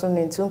nyame a wo so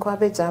ne ntu nkwa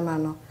be jama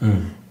no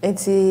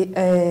enti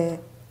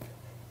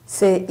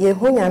say ye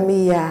ho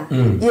nyame ya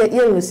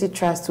ye lucy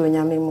trust o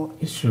nyame mu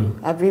it's true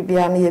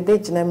abribia na ye be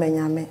gyina ma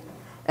nyame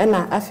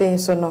ena afei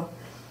so no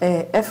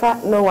efa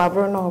no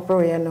wabro no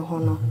obro ye no ho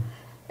no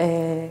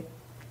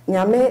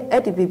nyame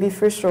edi bibi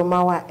fresh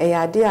roma wa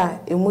eyade a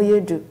emu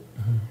yedu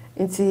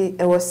nti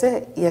e wo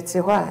say yete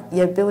ho a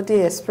ye build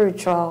a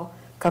spiritual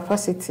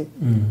capacity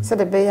so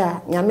the be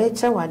ya nyame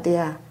che wade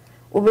a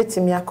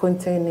obetimi a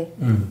contain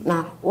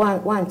na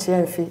one che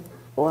mfi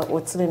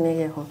wotire ne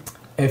ye ho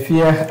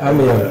afia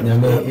ameo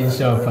nyame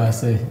insha fa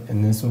say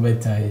enso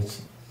beta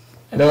echi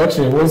eda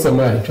watche won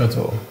sama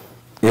etwato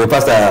Yo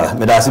pastor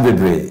medasi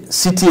bebre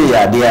city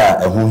ya de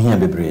a eho hia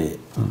bebre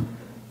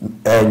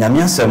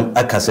nyame asem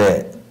aka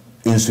se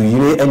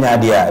insuyire anya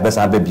de a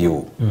ebesa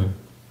babio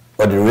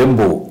or the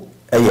rainbow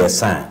eye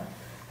sign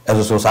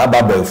eso so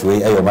SABBATH fu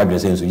eye madwe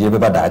se insuyire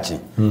beba daachi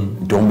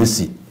don be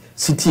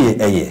city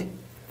eye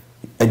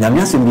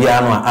nyame asem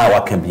bia no a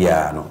waka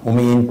bia no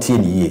umi ntie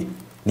ni ye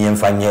ni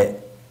emfanye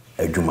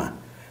adwuma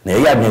na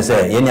ye adwen se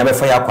ye nya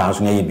befa ya kwan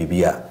so ye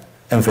bibia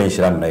emfa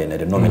nhira mna ye na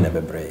de no me na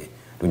bebre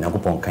do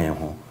nyakopon kan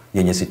ho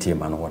yenye city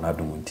ma no wona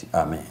adumunti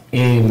amen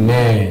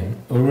amen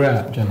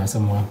ora jana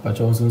samwa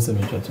pacho so se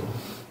mechoto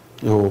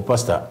yo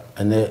pastor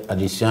ene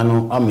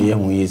adisiano ameye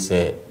hu yi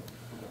se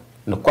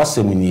no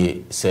kwasem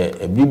ni se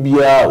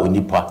bibia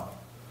onipa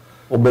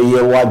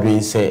obeye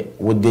wadwen se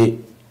wode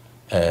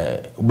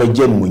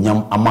obeje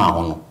munyam ama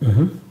ho no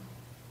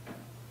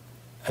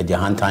aja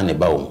hanta ne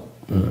bawo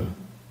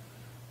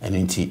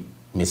enti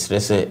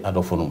mesrese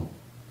adofo no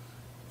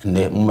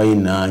ne mmai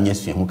na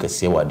nyesue hu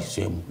kese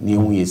wadisue mu ni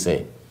hu yi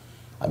se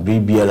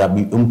abibia la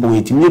bi mpo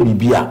etime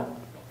bibia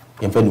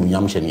yemfa ni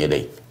unyam hye ne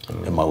yedai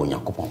e ma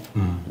onyankopon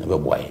na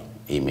beboae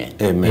amen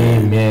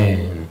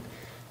amen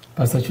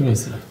pastor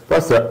Chumesi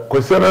pastor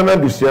kwesana na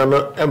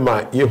bisiano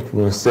ema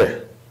yefunu se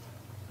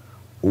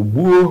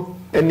obuo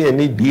ene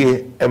ani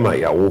die ema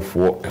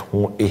yawofo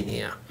eho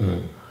ehia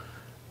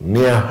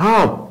ne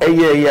ha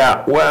eye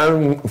ya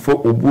wan fo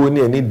obuo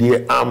ne ani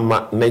die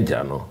ama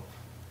neja no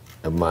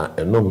ema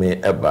enome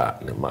eba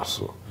ne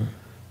maso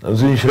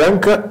nzo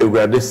nhranka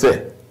ewrade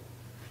se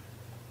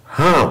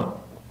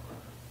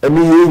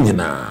emi ye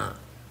nyina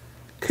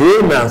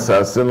kena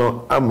asase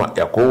no ama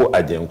yakowo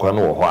agenkwa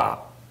no wo ho a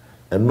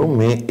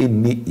enome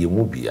eni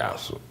yemu bia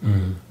so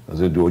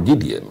aso de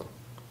ogidie no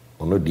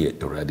ono de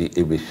ewrade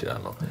ebehia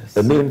no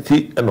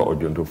enenti ena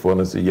odwontofo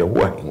no se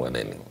yeho ahenwa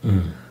nani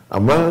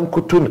ama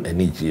nkoto no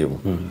anigiem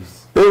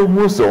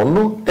ehu se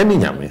ono eni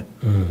nyame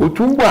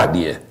otumbo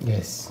ade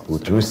yes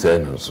otu se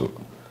no so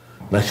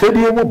na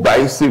hwede mu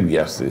bai se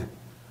wiase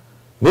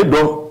ne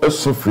do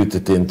esu free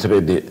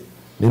tetentrede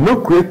ne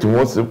no create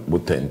what's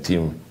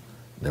botantim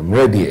na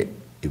mrede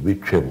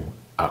ebetwam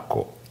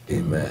akọ.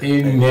 Amen.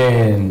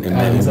 Amen.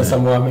 Amen. Sasa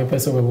mo ame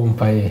pesa we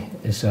bompaye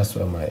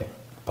eshaso amaye.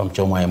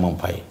 Pamcho mo ayemo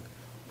mpaye.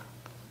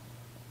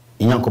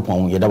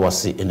 Inyankopon yeda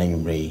wase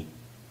enanwumre yi.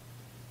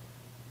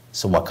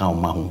 So waka o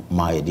ma ho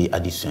ma yedi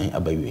adisuan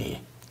abawie.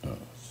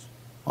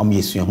 Om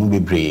yesuan ho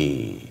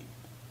bebre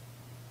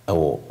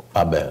ewo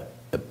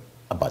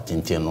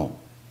abatente no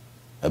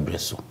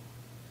ebreso.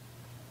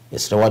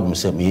 Yesra wadum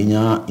se me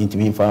nya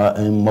intimi fa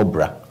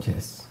mobra.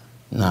 Yes.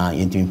 Na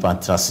intimi fa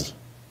trasi.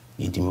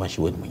 Intimi wa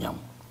hwe munyam.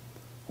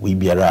 We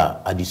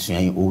biara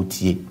adisuan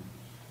otie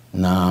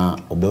na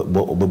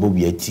obebo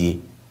biatie.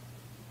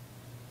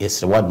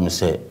 Yesra wadum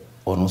se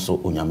ono so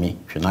onyame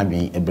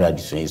hwenadwen ebra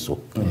adisuan so.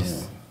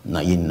 Yes.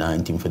 Na yina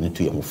intimi fa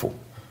netu yamfo.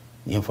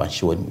 Yemfa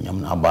hwe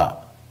munyam na aba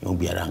yo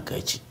biara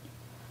ankachi.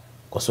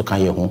 Koso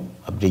kan ye ho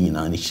abre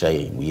nyina ni hira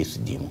ye wo Yesu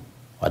di mu.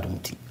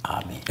 Wadumti.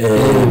 Amen.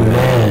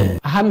 Amen.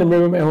 Aha me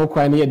me ho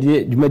kwa ne ye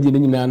dwumadi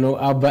nyina no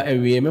aba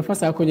ewe me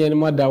fasa akonye ne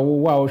mada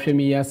wo wa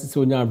hwemi ya sese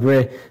onya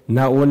bre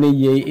na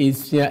woni ye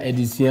esua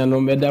edisia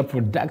no meda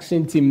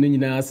production team no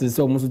nyina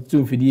asese omo so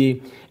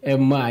tumfidie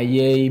ma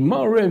ye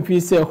ma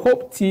remfi se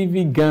Hope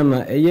TV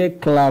Ghana eye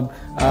club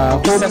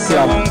Hope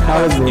Club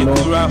house no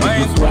so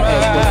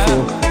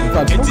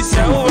it's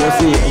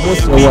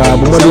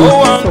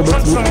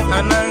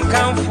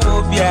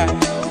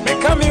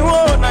Kami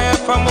wona ya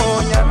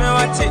famo nyame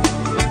wate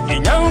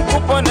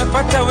enyankopo ne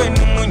pata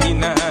wenu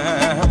nyina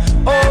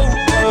oh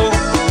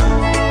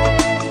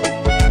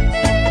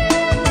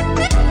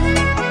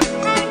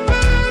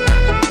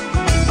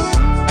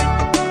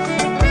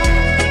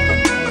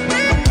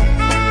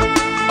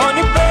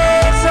oni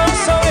pesa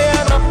so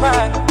ya rapa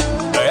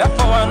ya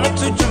fawanu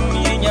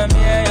tujumi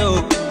nyame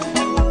yo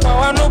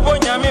fawanu bo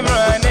nyame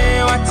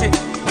mrane wate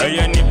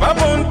ya ni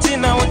babonti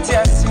na wote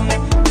asimu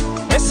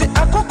esi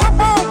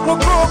akokopo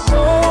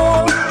kroko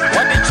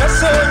wadi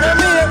chase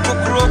nyame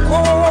kukroko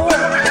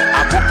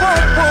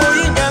akokopo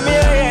nyame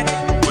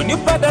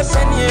unipada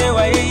sanye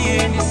wa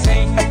yeye ni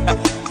sei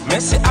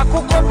mesi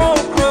akokopo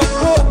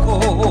kroko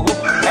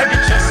wadi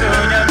chase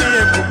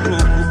nyame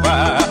kukroko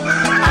ba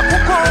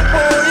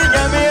akokopo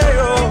nyame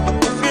yo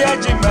ufia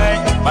jimai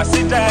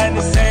basida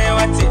ni sei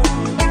wati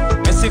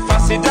mesi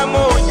fasida mo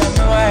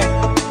nyame wa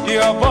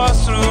your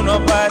boss no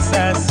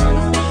pasas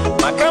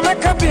makama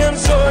kapiem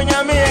so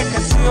nyame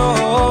ekasio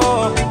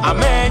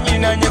amenyi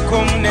na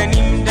nyekom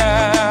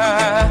nanimda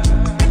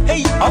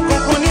hey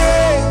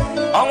okukunie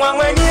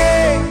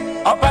onwanwanie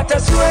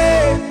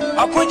opataswe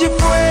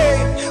okujifwe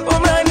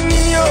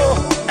umranio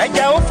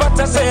eja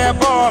ufata se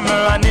bo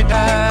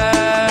mlanida